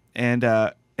 yeah, and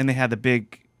they had the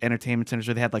big entertainment centers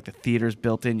where they had like the theaters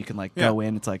built in. You can like go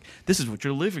in. It's like this is what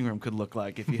your living room could look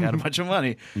like if you had a bunch of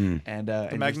money. And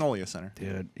The Magnolia Center.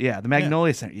 dude, yeah, the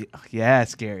Magnolia Center. Yeah,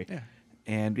 scary. Yeah.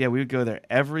 And yeah, we would go there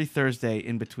every Thursday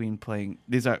in between playing.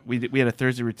 We had a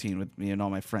Thursday routine with me and all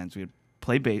my friends. We would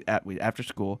play after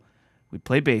school. We'd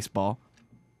play baseball.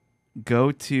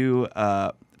 Go to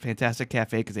Fantastic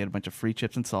Cafe because they had a bunch of free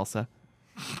chips and salsa.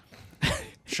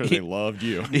 Sure, they loved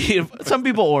you. Some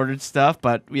people ordered stuff,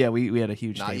 but yeah, we had a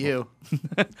huge Not table.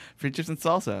 you. Free chips and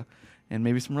salsa, and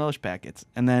maybe some relish packets,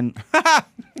 and then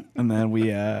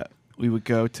we would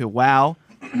go to WoW,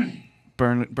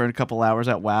 burn a couple hours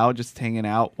at WoW, just hanging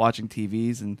out, watching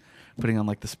TVs, and putting on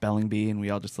like the spelling bee, and we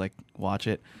all just like watch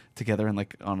it together and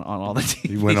like on all the TVs.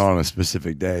 You went on a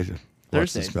specific day to watch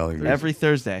the Thursday, spelling bee. every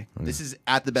Thursday. This is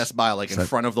at the Best Buy, like in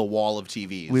front of the wall of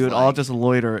TVs. We would like, all just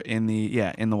loiter in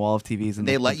the wall of TVs, and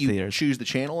They let you theaters. choose the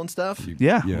channel and stuff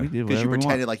Yeah, Yeah. we did because you whatever we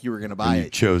pretended want. like you were going to buy And you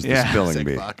it. chose the Yeah. spelling Sick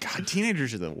bee. fuck. God,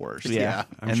 teenagers are the worst. Yeah,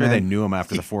 I'm And sure they then- knew him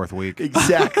after the fourth week.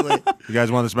 Exactly. You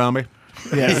guys want the spelling bee?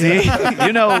 Yeah, see,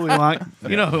 you know what we want.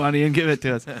 You know who want to give it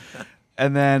to us.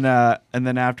 And then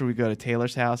after we go to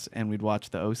Taylor's house and we'd watch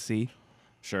the OC.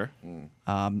 Sure.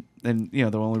 And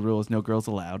the only rule is no girls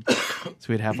allowed. So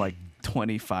we'd have like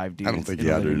 25 dudes. I don't think in you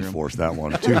the had to living room. enforce that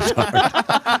one too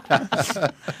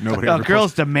hard. Nobody. No, ever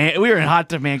girls demand. We were in hot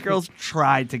demand. Girls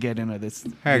tried to get into this.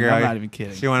 Hey, I'm girl, not even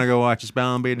kidding. So you want to go watch a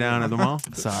spelling bee down at the mall?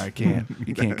 Sorry, can't.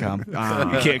 You can't come.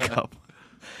 You can't come.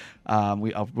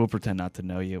 We'll pretend not to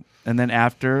know you. And then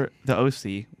after the OC,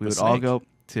 we would all snake. go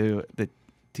to the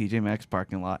TJ Maxx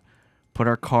parking lot, put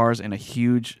our cars in a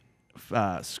huge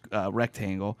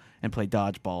rectangle, and play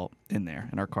dodgeball in there.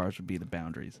 And our cars would be the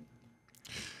boundaries.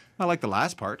 I like the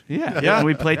last part. Yeah. And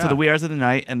we'd play to the wee hours of the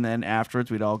night, and then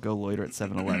afterwards we'd all go loiter at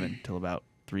 7-Eleven till about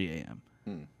 3 a.m.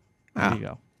 There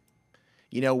you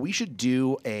go. We should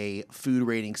do a food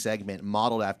rating segment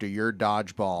modeled after your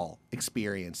dodgeball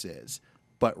experiences,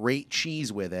 but rate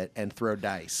cheese with it and throw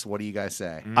dice. What do you guys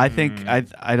say? I think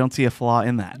I don't see a flaw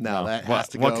in that. No, that What- has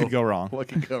to what go. could go wrong? What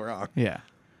could go wrong? Yeah.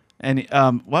 And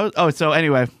so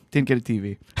anyway, didn't get a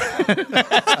TV.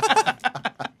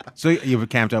 So you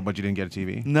camped out, but you didn't get a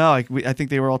TV? No, I think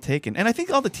they were all taken, and I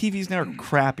think all the TVs now are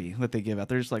crappy that they give out.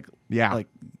 They're just like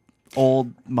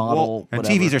old model. And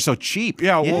whatever. TVs are so cheap.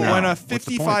 Yeah, well, Yeah. when a What's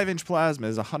the point? 55-inch plasma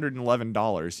is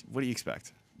 $111, what do you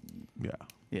expect? Yeah.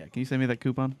 Yeah, can you send me that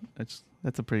coupon? That's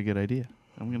a pretty good idea.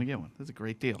 I'm gonna get one. That's a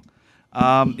great deal.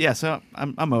 Yeah, so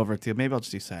I'm over it too. Maybe I'll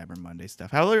just do Cyber Monday stuff.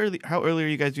 How early are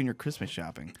you guys doing your Christmas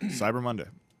shopping? Cyber Monday.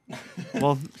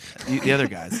 Well, the other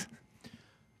guys.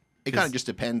 It kind of just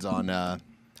depends on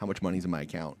how much money's in my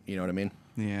account. You know what I mean?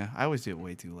 Yeah, I always do it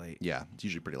way too late. Yeah, it's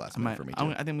usually pretty last minute for me too.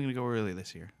 I think I'm gonna go early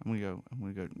this year. I'm gonna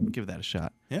go give that a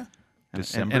shot. Yeah.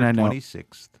 December and I know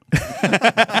 26th.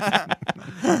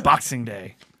 Boxing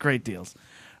Day, great deals.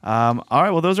 All right,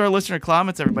 well, those are our listener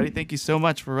comments, everybody. Thank you so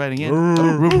much for writing in.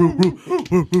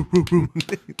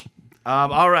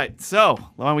 All right, so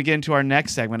why don't we get into our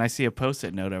next segment? I see a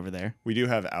post-it note over there. We do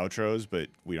have outros, but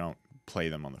we don't play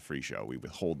them on the free show. We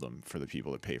withhold them for the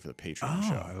people that pay for the Patreon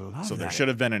show. I love so there that. should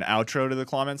have been an outro to the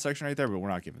comment section right there, but we're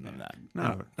not giving them that.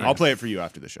 No. I'll play it for you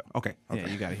after the show. Okay. Yeah,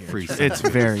 you gotta hear Free it. It's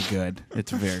very good.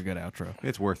 It's a very good outro.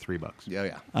 It's worth $3.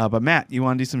 Yeah. But Matt, you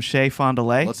want to do some Chez Fond du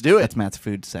Lait? Let's do it. That's Matt's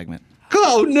food segment.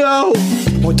 Oh no!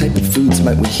 What type of foods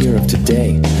might we hear of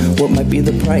today? What might be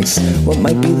the price? What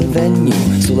might be the venue?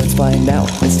 So let's find out.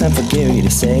 It's time for Gary to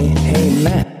say, hey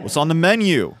Matt. What's on the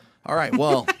menu? All right.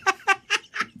 Well,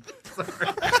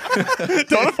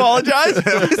 Don't apologize.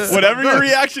 Whatever your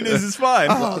reaction is fine.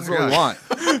 that's what we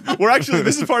want. We're actually,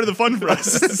 this is part of the fun for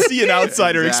us to see an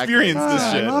outsider Exactly. experience this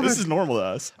I shit. love This is normal to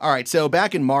us. All right, so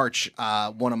back in March,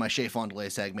 one of my Chez Fond du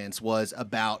Lait segments was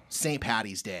about St.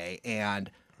 Patty's Day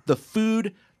and the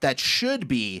food that should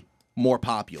be more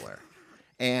popular.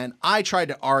 And I tried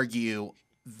to argue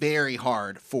very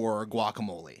hard for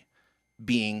guacamole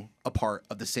being a part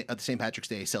of the St. Patrick's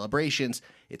Day celebrations.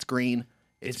 It's green.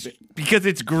 It's Because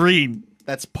it's green.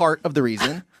 that's part of the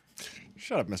reason.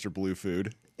 Shut up, Mr. Blue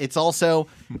Food. It's also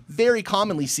very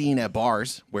commonly seen at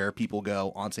bars where people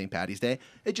go on St. Patty's Day.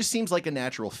 It just seems like a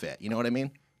natural fit. You know what I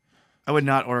mean? I would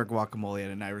not order guacamole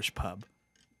at an Irish pub.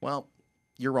 Well,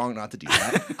 you're wrong not to do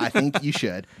that. I think you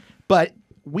should. But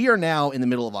we are now in the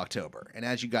middle of October. And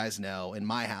as you guys know, in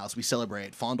my house, we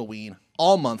celebrate Fondleween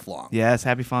all month long. Yes,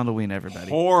 happy Fondleween, everybody.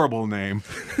 Horrible name.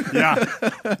 Yeah,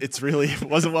 it's really it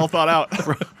wasn't well thought out.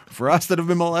 For us that have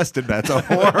been molested, that's a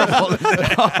horrible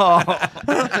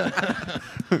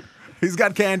name. He's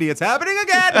got candy. It's happening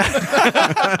again.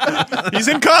 He's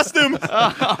in costume.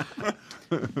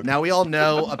 Now, we all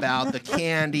know about the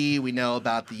candy. We know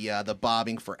about the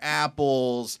bobbing for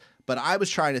apples. But I was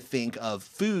trying to think of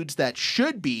foods that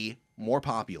should be more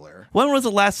popular. When was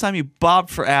the last time you bobbed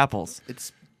for apples?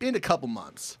 It's been a couple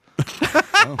months.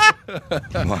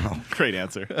 Wow. Great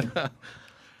answer.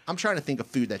 I'm trying to think of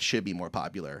food that should be more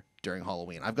popular during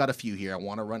Halloween. I've got a few here. I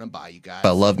want to run them by you guys. I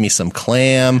love me some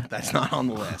clam. That's not on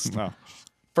the list. No.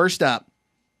 First up,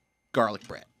 garlic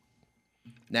bread.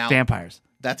 Now, Vampires.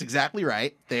 that's exactly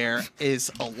right. There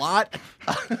is a lot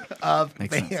of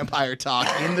Makes sense. vampire talk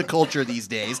in the culture these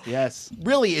days. Yes.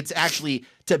 Really, it's actually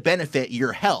to benefit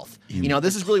your health. You know,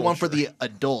 this is really one for the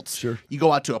adults. Sure. You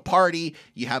go out to a party,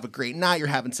 you have a great night, you're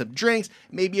having some drinks.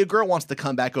 Maybe a girl wants to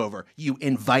come back over. You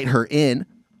invite her in,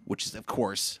 which is, of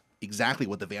course, exactly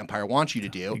what the vampire wants you to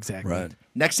do. Exactly. Right.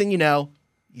 Next thing you know,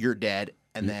 you're dead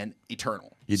and then eternal.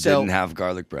 You So, didn't have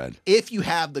garlic bread. if you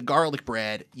have the garlic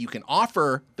bread, you can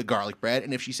offer the garlic bread,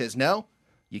 and if she says no,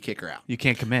 you kick her out. You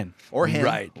can't come in. Or him.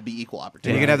 Right. Will be equal And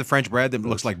opportunity. you can have the French bread that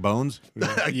looks like bones.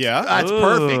 Yeah. That's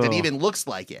perfect. It Ooh. even looks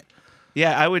like it.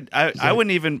 Yeah, I would. I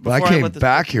wouldn't even. But I Before came let this-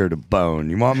 back here to bone.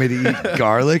 You want me to eat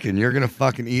garlic and you're going to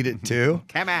fucking eat it too?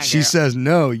 Come on, She girl. says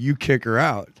no, you kick her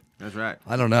out. That's right.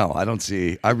 I don't know. I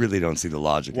really don't see the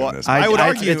logic Well, in this. I would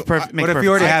argue- It's perfect. But if you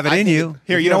already have it in you,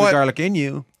 Here, if you know have what? the garlic in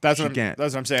you, That's she what, can't.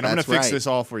 that's what I'm saying. I'm going to That's fix right. this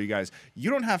all for you guys.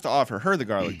 You don't have to offer her the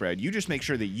garlic bread. You just make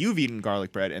sure that you've eaten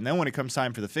garlic bread, and then when it comes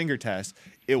time for the finger test,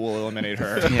 it will eliminate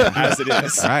her as it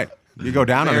is. All right. You go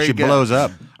down on her, Very she good. blows up.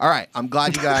 All right. I'm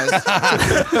glad you guys.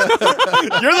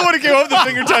 You're the one who came up with the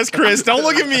finger test, Chris. Don't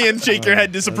look at me and shake your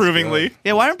head disapprovingly.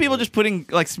 Yeah, why aren't people just putting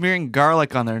smearing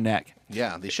garlic on their neck?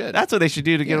 Yeah, they should. That's what they should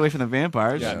do to get away from the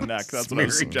vampires. Yeah, neck. That's what I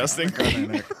was suggesting.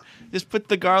 Just put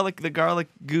the garlic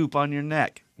goop on your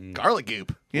neck. garlic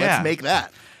goop. Yeah. Let's make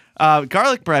that.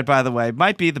 Garlic bread, by the way,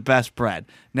 might be the best bread.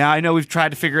 Now, I know we've tried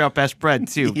to figure out best bread,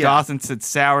 too. Yeah. Dawson said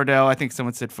sourdough. I think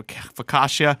someone said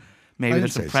focaccia. Maybe I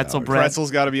there's did some say pretzel sourdough. bread.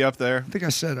 Pretzel's got to be up there. I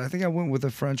think I went with a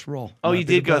French roll. Oh, Might you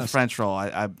be did the go with best. French roll.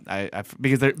 I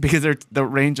because the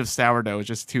range of sourdough is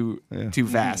just too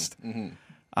vast.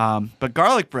 But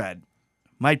garlic bread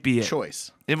might be it.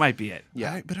 Choice. It might be it.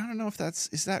 Yeah. But I don't know if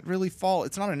is that really fall.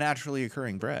 It's not a naturally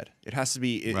occurring bread. It has to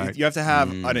be. Right. You have to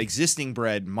have an existing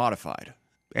bread modified.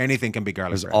 Anything can be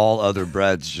garlic Because bread. all other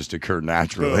breads just occur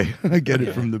naturally. I get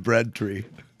it from the bread tree.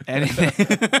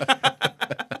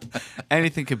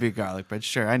 Anything could be garlic bread.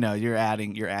 Sure, I know you're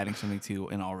adding something to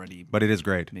an already But it is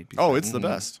great. made piece. Oh, it's the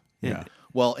best. yeah.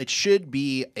 Well, it should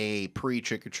be a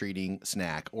pre-trick-or-treating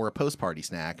snack or a post-party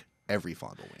snack every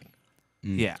Fondleween.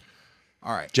 Yeah.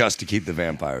 All right. Just to keep the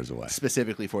vampires away.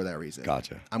 Specifically for that reason.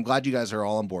 Gotcha. I'm glad you guys are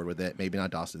all on board with it. Maybe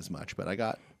not Dawson as much, but I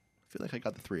feel like I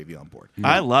got the three of you on board.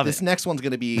 I love This it. next one's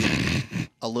going to be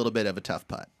a little bit of a tough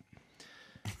putt.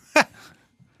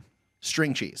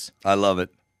 String cheese. I love it.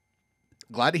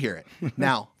 Glad to hear it.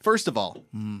 Now, first of all,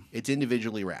 it's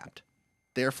individually wrapped.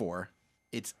 Therefore,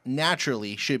 it's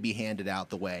naturally should be handed out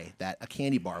the way that a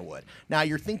candy bar would. Now,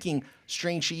 you're thinking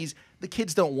string cheese, the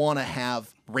kids don't want to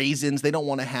have raisins. They don't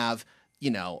want to have,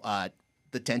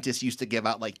 the dentist used to give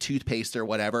out like toothpaste or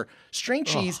whatever. String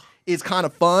cheese is kind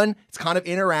of fun. It's kind of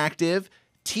interactive.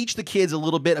 Teach the kids a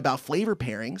little bit about flavor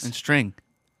pairings. And string.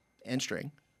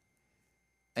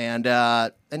 And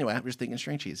anyway, I'm just thinking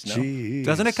string cheese. No, Jeez.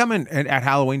 Doesn't it come in at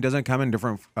Halloween? Doesn't it come in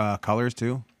different colors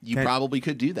too? you probably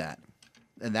could do that.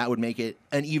 And that would make it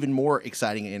an even more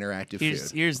exciting and interactive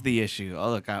food. Here's the issue.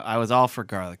 Oh, look, I was all for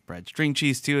garlic bread. String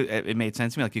cheese, too, it made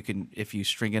sense to me. Like, you can, if you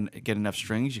get enough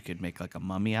strings, you could make, like, a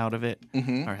mummy out of it.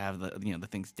 Or have the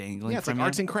things dangling Yeah, it's from like you.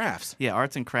 arts and crafts. Yeah,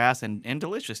 arts and crafts, and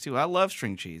delicious, too. I love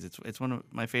string cheese. It's one of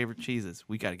my favorite cheeses.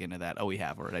 We got to get into that. Oh, we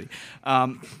have already.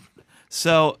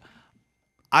 So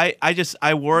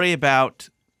I worry about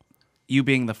you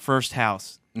being the first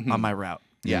house on my route.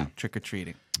 Yeah.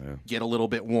 Trick-or-treating. Get a little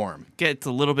bit warm. Gets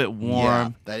a little bit Yeah,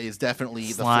 warm. that is definitely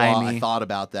the flaw. I Slimy. thought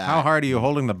about that. How hard are you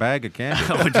holding the bag of candy?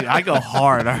 Oh, dude, I go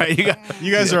hard, all right?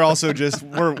 You guys are also just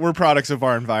we're products of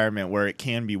our environment where it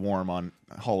can be warm on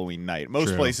Halloween night. Most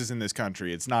True. places in this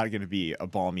country, it's not going to be a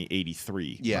balmy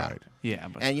 83. Yeah. Right. Yeah,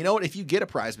 but And you know what? If you get a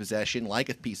prized possession like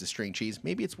a piece of string cheese,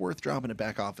 maybe it's worth dropping it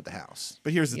back off at the house.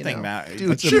 But here's the You thing, know. Matt.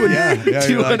 Dude, Yeah, yeah,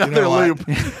 do you're like, another what? loop.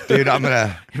 Dude, I'm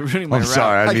gonna. you're ruining my I'm route.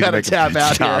 sorry. I need gotta to make tap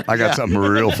out stop. here. I got Yeah. something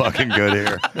real fucking good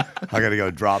here. I gotta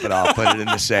go drop it off, put it in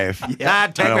the safe.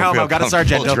 Dad, take I me don't home. feel I've got a comfortable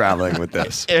Sargento. traveling with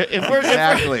this. If we're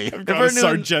Exactly. Got we're a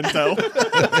doing- Sargento.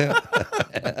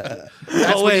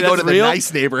 That's Oh, when wait, you go that's to the real?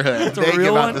 nice neighborhood. They a give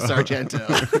real out one? the Sargento.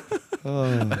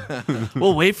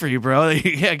 we'll wait for you, bro.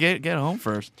 Yeah, get home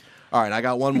first. All right, I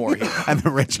got one more here. And the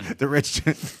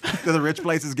rich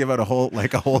places give out a whole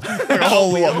A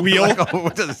whole wheel.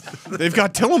 They've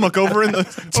got Tillamook over on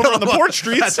the porch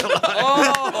streets.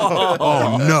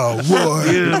 Oh no! What?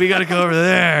 Dude, we gotta go over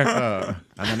there.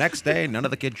 And the next day, none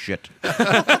of the kids shit.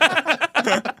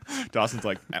 Dawson's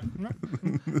like,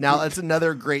 Now that's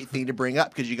another great thing to bring up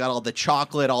because you got all the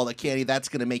chocolate, all the candy. That's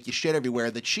gonna make you shit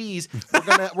everywhere. The cheese,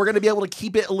 we're gonna be able to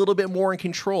keep it a little bit more in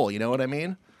control. You know what I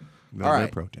mean? Little All bit right.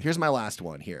 of protein. Here's my last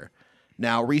one here.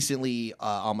 Now, recently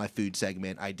on my food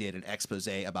segment, I did an expose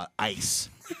about ice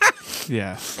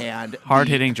Yeah, and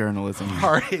hard-hitting journalism.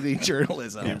 hard-hitting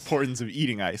journalism. the importance of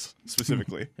eating ice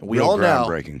specifically. And we Real all know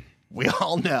groundbreaking.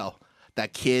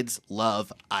 that kids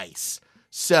love ice.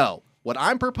 So, what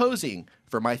I'm proposing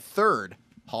for my third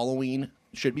Halloween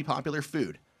should be popular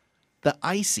food, the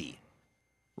icy.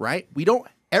 Right? We don't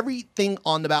everything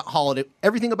about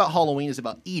Halloween is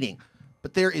about eating,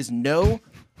 but there is no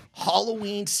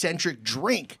Halloween-centric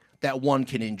drink that one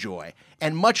can enjoy.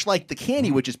 And much like the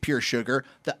candy, which is pure sugar,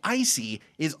 the icy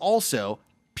is also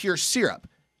pure syrup.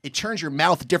 It turns your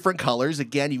mouth different colors.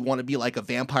 Again, you want to be like a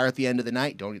vampire at the end of the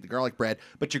night. Don't eat the garlic bread,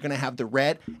 but you're going to have the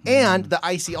red. And the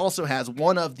icy also has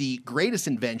one of the greatest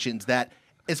inventions that,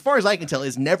 as far as I can tell,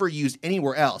 is never used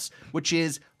anywhere else, which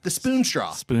is the spoon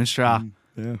straw. Spoon straw.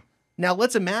 Yeah. Now,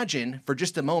 let's imagine for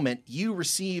just a moment you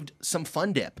received some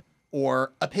Fun Dip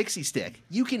or a pixie stick.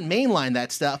 You can mainline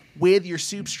that stuff with your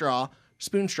spoon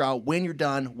straw when you're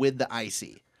done with the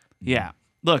icy. Yeah.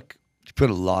 Look, You put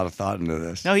a lot of thought into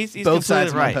this. no, he's Both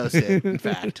sides completely of my right. post-it, in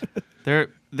fact.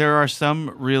 There are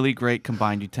some really great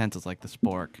combined utensils like the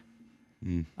spork,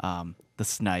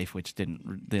 the knife, which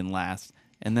didn't last,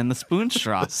 and then the spoon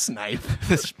straw. Snipe.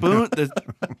 the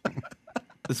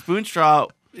spoon straw.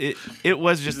 It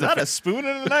was just Is that a spoon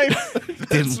and a knife?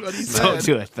 didn't what he don't said.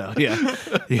 do it though. Yeah,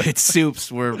 its soups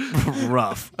were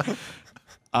rough.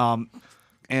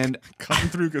 And Cutting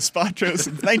through gazpachos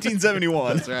since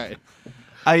 1971. That's right.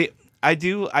 I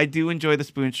do enjoy the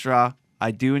spoon straw.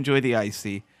 I do enjoy the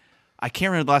icy. I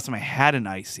can't remember the last time I had an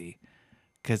icy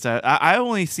because I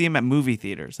only see them at movie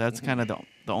theaters. That's kind of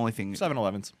the only thing.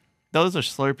 7-Elevens. Those are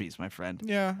Slurpees, my friend.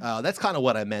 Yeah. That's kind of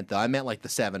what I meant, though. I meant like the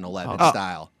 7-Eleven Oh.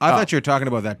 style. I thought you were talking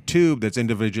about that tube that's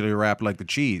individually wrapped like the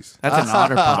cheese. That's an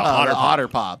otter pop. The Otter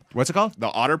Pop. What's it called? The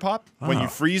Otter Pop? When you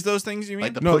freeze those things, you mean?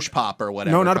 Like the No. Push Pop or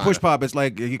whatever. No, not a push kinda. pop. It's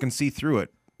like you can see through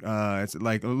it. It's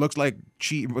like it looks like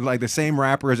cheese, like the same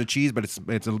wrapper as a cheese, but it's a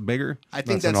little bigger. I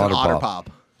think That's that's an an Otter Otter Pop.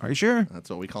 Pop. Are you sure? That's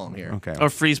what we call them here. Okay. Or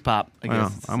freeze pop. I guess. Well,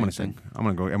 it's the I'm gonna same think. thing.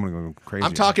 I'm gonna go crazy.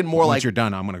 I'm talking more Once like- you're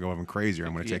done. I'm gonna go even crazier.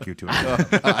 I'm gonna take you to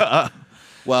it.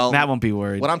 Well, Matt won't be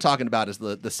worried. what I'm talking about is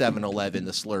the 7-Eleven,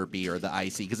 the Slurpee, or the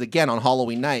Icy. Because again, on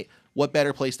Halloween night, what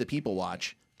better place do people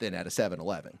watch than at a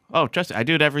 7-Eleven? Oh, trust me, I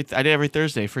did every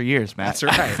Thursday for years, Matt. That's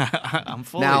right. I'm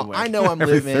fully Now, aware. I know I'm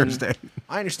Every living. Thursday.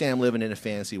 I understand I'm living in a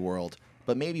fantasy world,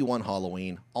 but maybe one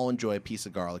Halloween, I'll enjoy a piece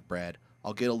of garlic bread.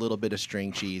 I'll get a little bit of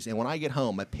string cheese, and when I get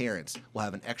home, my parents will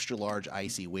have an extra large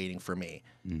icy waiting for me.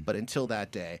 But until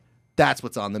that day, that's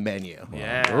what's on the menu.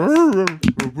 Yeah. I live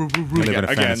in a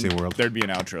Again, fantasy world, there'd be an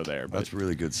outro there, but That's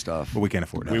really good stuff. but we can't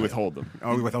afford it. we withhold them.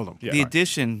 Oh, we withhold them. Yeah. The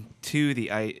addition to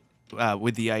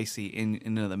with the icy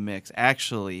into the mix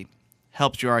actually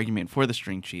helps your argument for the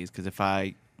string cheese, because if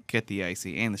I get the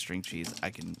icy and the string cheese, I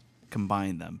can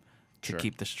combine them to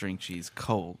keep the string cheese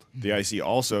cold. The icy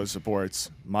also supports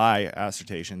my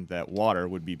assertion that water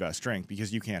would be best drink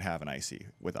because you can't have an icy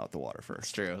without the water first.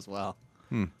 It's true as well.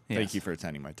 Thank you for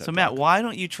attending my TED So Matt, Talk. why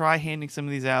don't you try handing some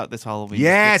of these out this Halloween?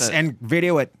 Yes, Just get and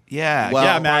video it. yeah, Well, get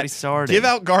Yeah, the party Matt, started. give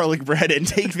out garlic bread and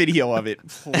take video of it,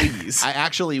 please. I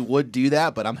actually would do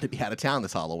that, but I'm going to be out of town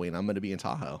this Halloween. I'm going to be in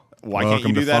Tahoe. Why Welcome can't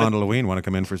you do to that? Fond Halloween. Want to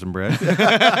come in for some bread?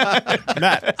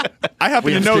 Matt, I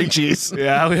happen to know string cheese.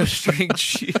 Yeah, we have string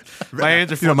cheese. My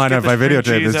hands are full. don't mind Get if the I string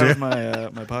videotape cheese this, out do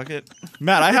of my pocket.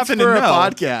 Matt, I happen to For a know.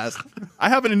 podcast. I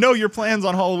happen to know your plans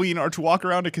on Halloween are to walk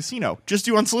around a casino. Just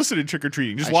do unsolicited trick or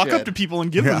treating. Just I walk up should. to people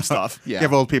and give them stuff. Yeah.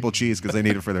 Give old people cheese because they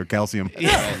need it for their calcium.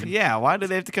 Yeah, why do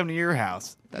they have to come to your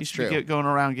house? You That's should be true. going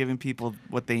around giving people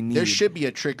what they need. There should be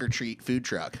a trick or treat food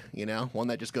truck, one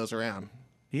that just goes around.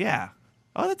 Yeah.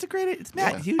 Oh, that's a great. It's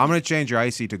Matt. Yeah. You, I'm going to change your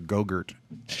icy to Go-Gurt.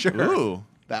 Sure. Ooh,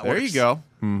 That there works. you go.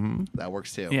 That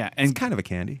works too. yeah, It's and kind of a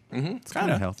candy. It's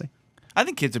kind of healthy. I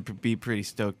think kids would be pretty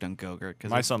stoked on Go-Gurt.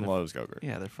 Cause My they're- son they're- loves Go-Gurt.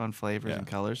 Yeah, they're fun flavors and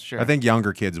colors. Sure. I think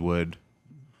younger kids would,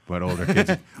 but older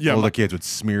kids, kids would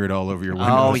smear it all over your windows.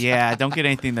 Oh yeah, don't get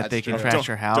anything that they can true. trash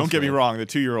your house. Don't get me with. wrong. The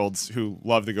 2-year-olds who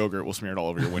love the Go-Gurt will smear it all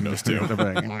over your windows too.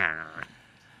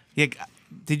 Yeah.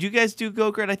 Did you guys do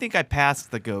Go-Gurt? I think I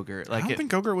passed the Go-Gurt. I Like don't it,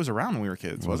 think Go-Gurt was around when we were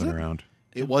kids. Was Wasn't it? around.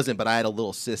 It wasn't, but I had a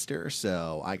little sister,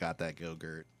 so I got that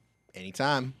Go-Gurt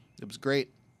anytime. It was great.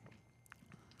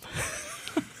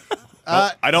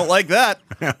 I don't like that.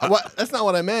 What? That's not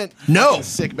what I meant. No, Fucking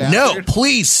sick no, bastard.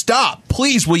 please stop.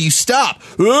 Please, will you stop?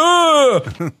 yeah.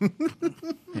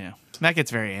 Matt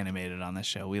gets very animated on this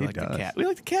show. We like does. to we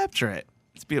like to capture it.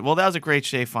 It's beautiful. Well, that was a great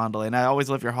Shea Fondle, and I always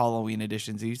love your Halloween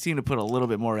editions. You seem to put a little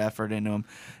bit more effort into them,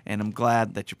 and I'm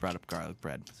glad that you brought up garlic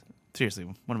bread. Seriously,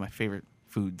 one of my favorite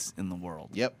foods in the world.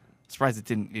 Yep. Surprised it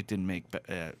didn't make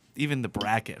even the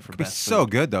bracket for It's best. so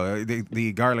food. good though.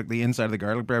 The garlic, the inside of the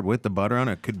garlic bread with the butter on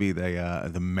it could be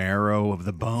the marrow of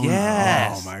the bone.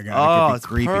 Yes. Oh my Oh, god. It could be it's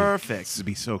creepy. perfect. This would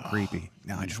be so creepy.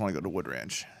 Now I just want to go to Wood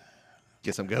Ranch.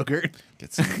 Get some Go-Gurt.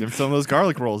 Get some of those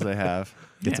garlic rolls they have.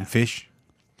 Get some fish.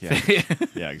 Yeah,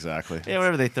 yeah, exactly. Yeah,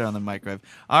 whatever they throw in the microwave.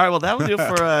 All right, well that'll do it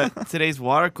for today's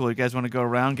water cooler. You guys want to go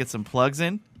around get some plugs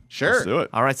in? Sure. Let's do it.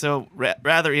 All right, so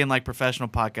rather Ian like professional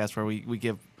podcasts where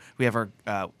we have our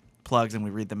plugs and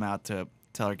we read them out to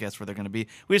tell our guests where they're going to be.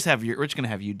 We're just going to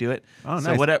have you do it. Oh,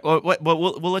 So nice.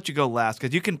 we'll let you go last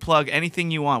because you can plug anything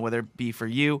you want, whether it be for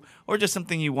you or just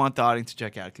something you want the audience to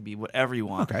check out. It could be whatever you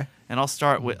want. Okay. And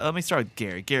let me start with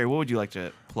Gary. Gary, what would you like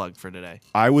to plug for today?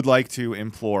 I would like to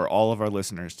implore all of our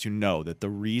listeners to know that the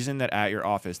reason that at your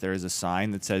office there is a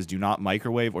sign that says do not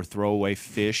microwave or throw away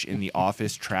fish in the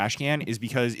office trash can is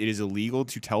because it is illegal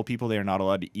to tell people they are not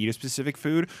allowed to eat a specific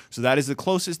food. So that is the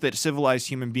closest that civilized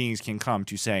human beings can come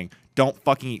to saying don't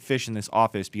fucking eat fish in this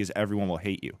office because everyone will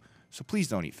hate you. So please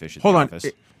don't eat fish in Hold the on. office.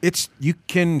 It's you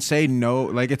can say no,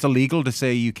 like it's illegal to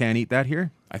say you can't eat that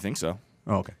here? I think so.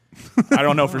 Oh, okay. I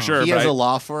don't know for sure. He but has I- a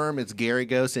law firm. It's Gary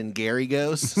Ghost and Gary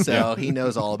Ghost, so he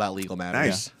knows all about legal matters.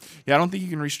 Nice. Yeah, I don't think you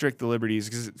can restrict the liberties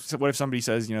because what if somebody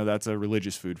says, that's a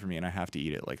religious food for me and I have to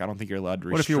eat it? Like, I don't think you're allowed to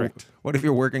restrict. What if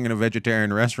you're working in a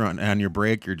vegetarian restaurant and on your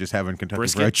break you're just having Kentucky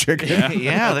Brisket? Fried Chicken?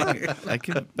 Yeah, I guess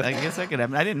that could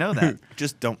happen. I didn't know that.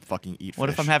 Just don't fucking eat What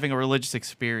fish. if I'm having a religious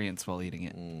experience while eating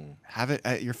it? Have it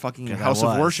at your fucking 'Cause I house of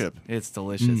was. worship It's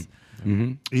delicious.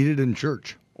 Eat it in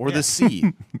church or the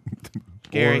sea.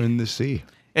 Gary. or in the sea.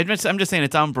 I'm just saying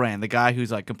it's on brand. The guy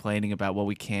who's like complaining about what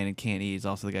we can and can't eat is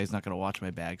also the guy who's not going to watch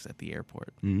my bags at the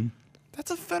airport.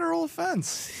 That's a federal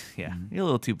offense. Yeah, you're a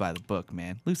little too by the book,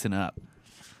 man. Loosen up.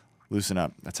 Loosen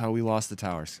up. That's how we lost the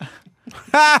towers.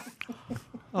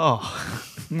 Oh,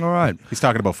 All right. He's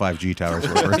talking about 5G towers.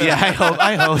 Robert. yeah.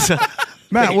 I hope so.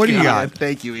 Matt, what do you Ian. got?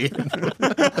 Thank you, Ian. A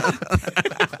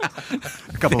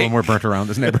couple of them were burnt around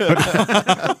this neighborhood.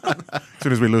 As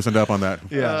soon as we loosened up on that.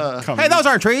 Yeah. Hey, those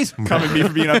aren't trees. Come at me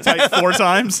for being uptight 4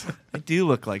 times. They do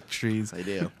look like trees. I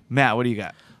do. Matt, what do you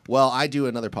got? Well, I do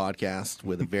another podcast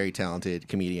with a very talented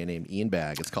comedian named Ian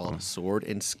Bagg. It's called Sword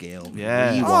and Scale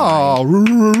Yeah.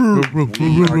 Rewind.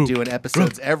 We are doing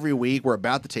episodes every week. We're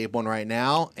about to tape one right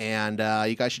now, and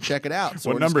you guys should check it out.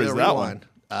 Sword and number is Scale that Rewind.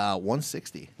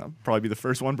 160. That'll probably be the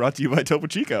first one brought to you by Topo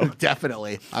Chico.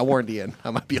 Definitely. I warned Ian.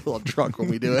 I might be a little drunk when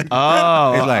we do it.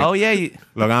 Oh, He's like- yeah.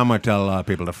 Look, I'm going to tell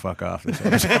people to fuck off. This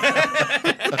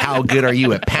episode. How good are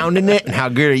you at pounding it, and how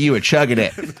good are you at chugging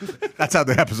it? That's how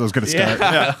the episode's going to start.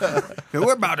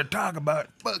 We're about to talk about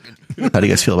fucking. How do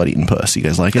you guys feel about eating puss? You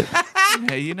guys like it?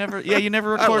 You never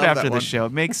record love after that the one. show.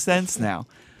 It makes sense now.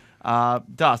 Dawson,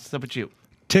 what's up with you?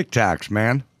 Tic Tacs,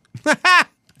 man.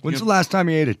 When's the last time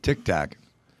you ate a Tic Tac?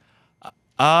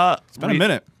 It's been a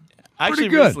minute. I actually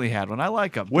good. recently had one. I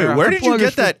like them. Wait, where did you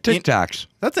get that? Tic Tacs?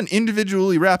 That's an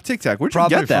individually wrapped Tic Tac. Where'd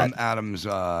Probably you get that? from Adam's.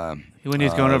 When he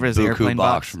was going over his Buku airplane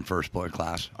box box. from first boy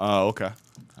class. Oh, okay.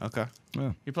 Okay.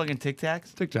 You're plugging Tic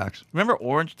Tacs? Tic Tacs. Remember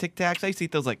orange Tic Tacs? I used to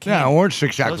eat those like candy. Yeah, orange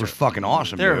Tic Tacs Those were are- fucking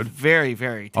awesome, They're dude. very,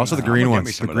 very tasty. Also the I'm green gonna get me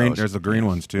ones. some The of green. those. There's the green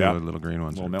ones too. Yeah. The little green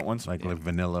ones. Little mint ones. Like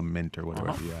vanilla mint or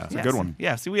whatever. Yeah. a good one.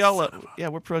 Yeah, see, we all,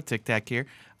 we're pro Tic Tac here.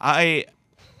 I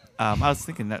was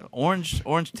thinking that orange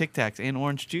Tic Tacs and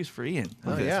orange juice for Ian. Look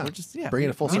Oh, at this. yeah. We're just Bringing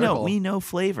it full we know circle. we know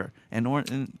flavor, and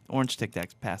orange Tic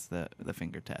Tacs pass the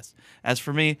finger test. As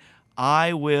for me,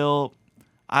 I will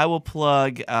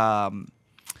plug.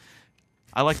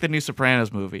 I like the new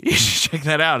Sopranos movie. You should check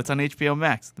that out. It's on HBO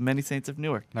Max. The Many Saints of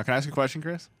Newark. Now, can I ask a question,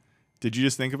 Chris? Did you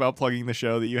just think about plugging the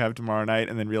show that you have tomorrow night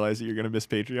and then realize that you're going to miss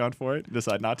Patreon for it and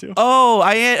decide not to? Oh,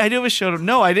 I do have a show.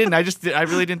 No, I didn't. I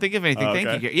really didn't think of anything. Oh, Thank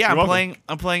okay. you. Yeah, You're welcome.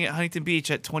 I'm playing at Huntington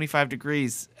Beach at 25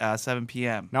 degrees, 7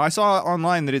 p.m. Now, I saw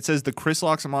online that it says the Chris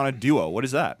Loxamana duo. What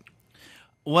is that?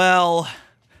 Well,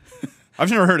 I've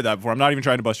never heard of that before. I'm not even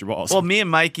trying to bust your balls. me and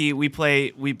Mikey,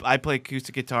 I play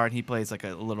acoustic guitar and he plays like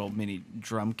a little mini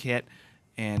drum kit,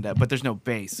 and but there's no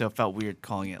bass, so it felt weird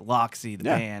calling it Loxy the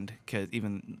Yeah. band, because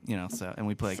even so, and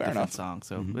we play Fair different enough. songs,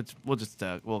 so we'll just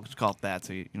call it that,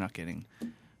 so you're not getting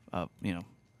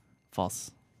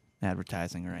false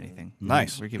advertising or anything.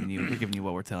 Nice. We're giving you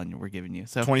what we're telling you. We're giving you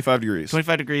 25 degrees.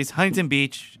 25 degrees, Huntington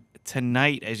Beach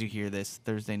tonight, as you hear this,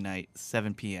 Thursday night,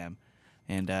 7 p.m.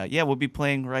 And we'll be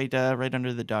playing right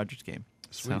under the Dodgers game.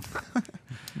 Sweet.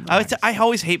 So, I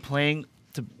always hate playing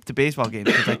to baseball games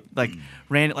because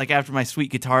like after my sweet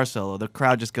guitar solo, the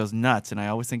crowd just goes nuts, and I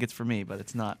always think it's for me, but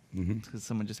it's not. It's because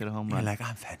someone just hit a home run. Like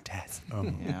I'm fantastic.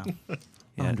 Yeah.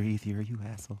 Andre Ethier, you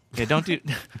asshole. Yeah, don't do.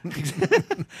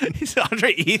 He's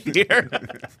Andre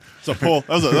Ethier. It's a pull. That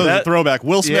was a throwback.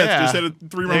 Will Smith Yeah. just hit a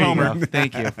 3-run There you homer. go.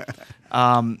 Thank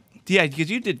you. Yeah, because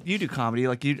you do comedy.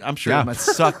 Like I'm sure Yeah. it must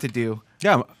suck to do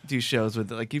Yeah. shows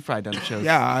with like you've probably done shows.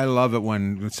 Yeah, I love it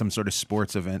when some sort of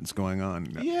sports event's going on.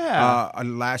 Yeah.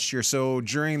 Last year, so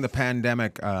during the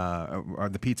pandemic, or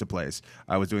the pizza place,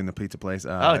 I was doing the pizza place.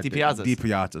 Di Piazza's. Di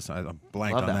Piazza's. I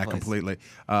blanked Love on that that place. completely.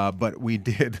 But we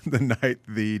did the night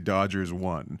the Dodgers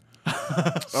won.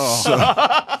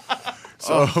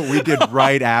 So we did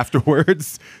right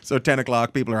afterwards. So 10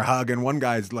 o'clock, people are hugging. One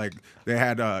guy's like, they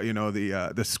had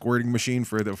the squirting machine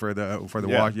for the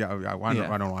Yeah. wash. Yeah,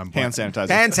 I don't know. I'm Hand sanitizer.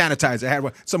 Hand sanitizer. They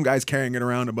had some guys carrying it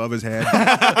around above his head.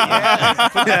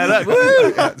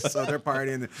 So they're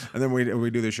partying, and then we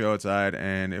do the show outside,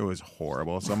 and it was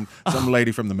horrible. Some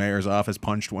lady from the mayor's office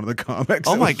punched one of the comics.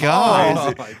 Oh It my was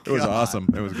God. crazy. It was awesome.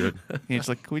 It was good. He's just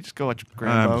like, can we just go watch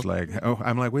I'm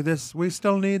Grambo? like, we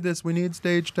still need this. We need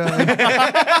stage time.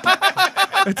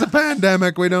 It's a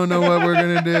pandemic. We don't know what we're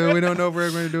gonna do. We don't know if we're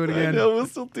going to do it again. No, we'll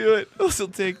still do it. We'll still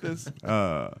take this.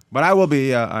 But I will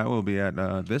be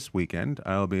at this weekend.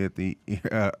 I'll be at the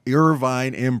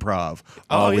Irvine Improv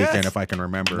all yes. weekend if I can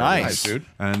remember. Nice, right. dude.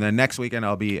 And then next weekend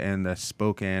I'll be in the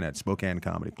Spokane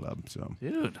Comedy Club. So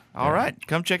Dude, all right.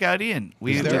 Come check out Ian. Is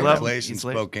we there a love place in he's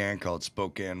like- Spokane called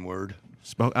Spokane Word?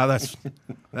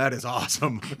 that is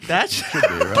awesome. That's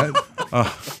Right?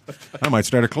 I might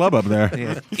start a club up there.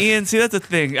 yeah. Ian, see, that's the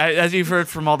thing. As you've heard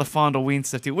from all the Fondleween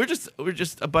stuff too, we're just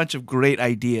a bunch of great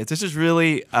ideas. This is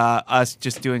really us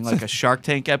just doing like a Shark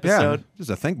Tank Yeah, episode.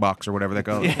 just a think box or whatever they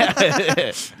call it. Yeah,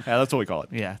 Yeah, that's what we call it.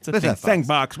 it's a This is a think think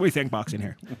box. We think box in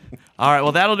here. All right,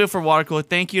 well, that'll do for Watercooler.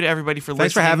 Thank you to everybody for listening.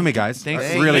 Thanks for having me, guys. Thanks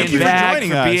Thank for you. Ian Thank you for Bagg joining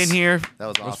for us. being here. That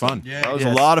was It was awesome. fun. That was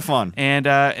Yes. a lot of fun. And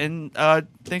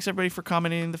thanks everybody for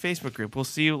commenting in the Facebook group. We'll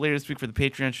see you later this week for the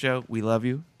Patreon show. We love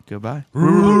you. Goodbye. How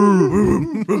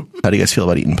do you guys feel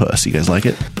about eating puss? You guys like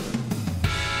it?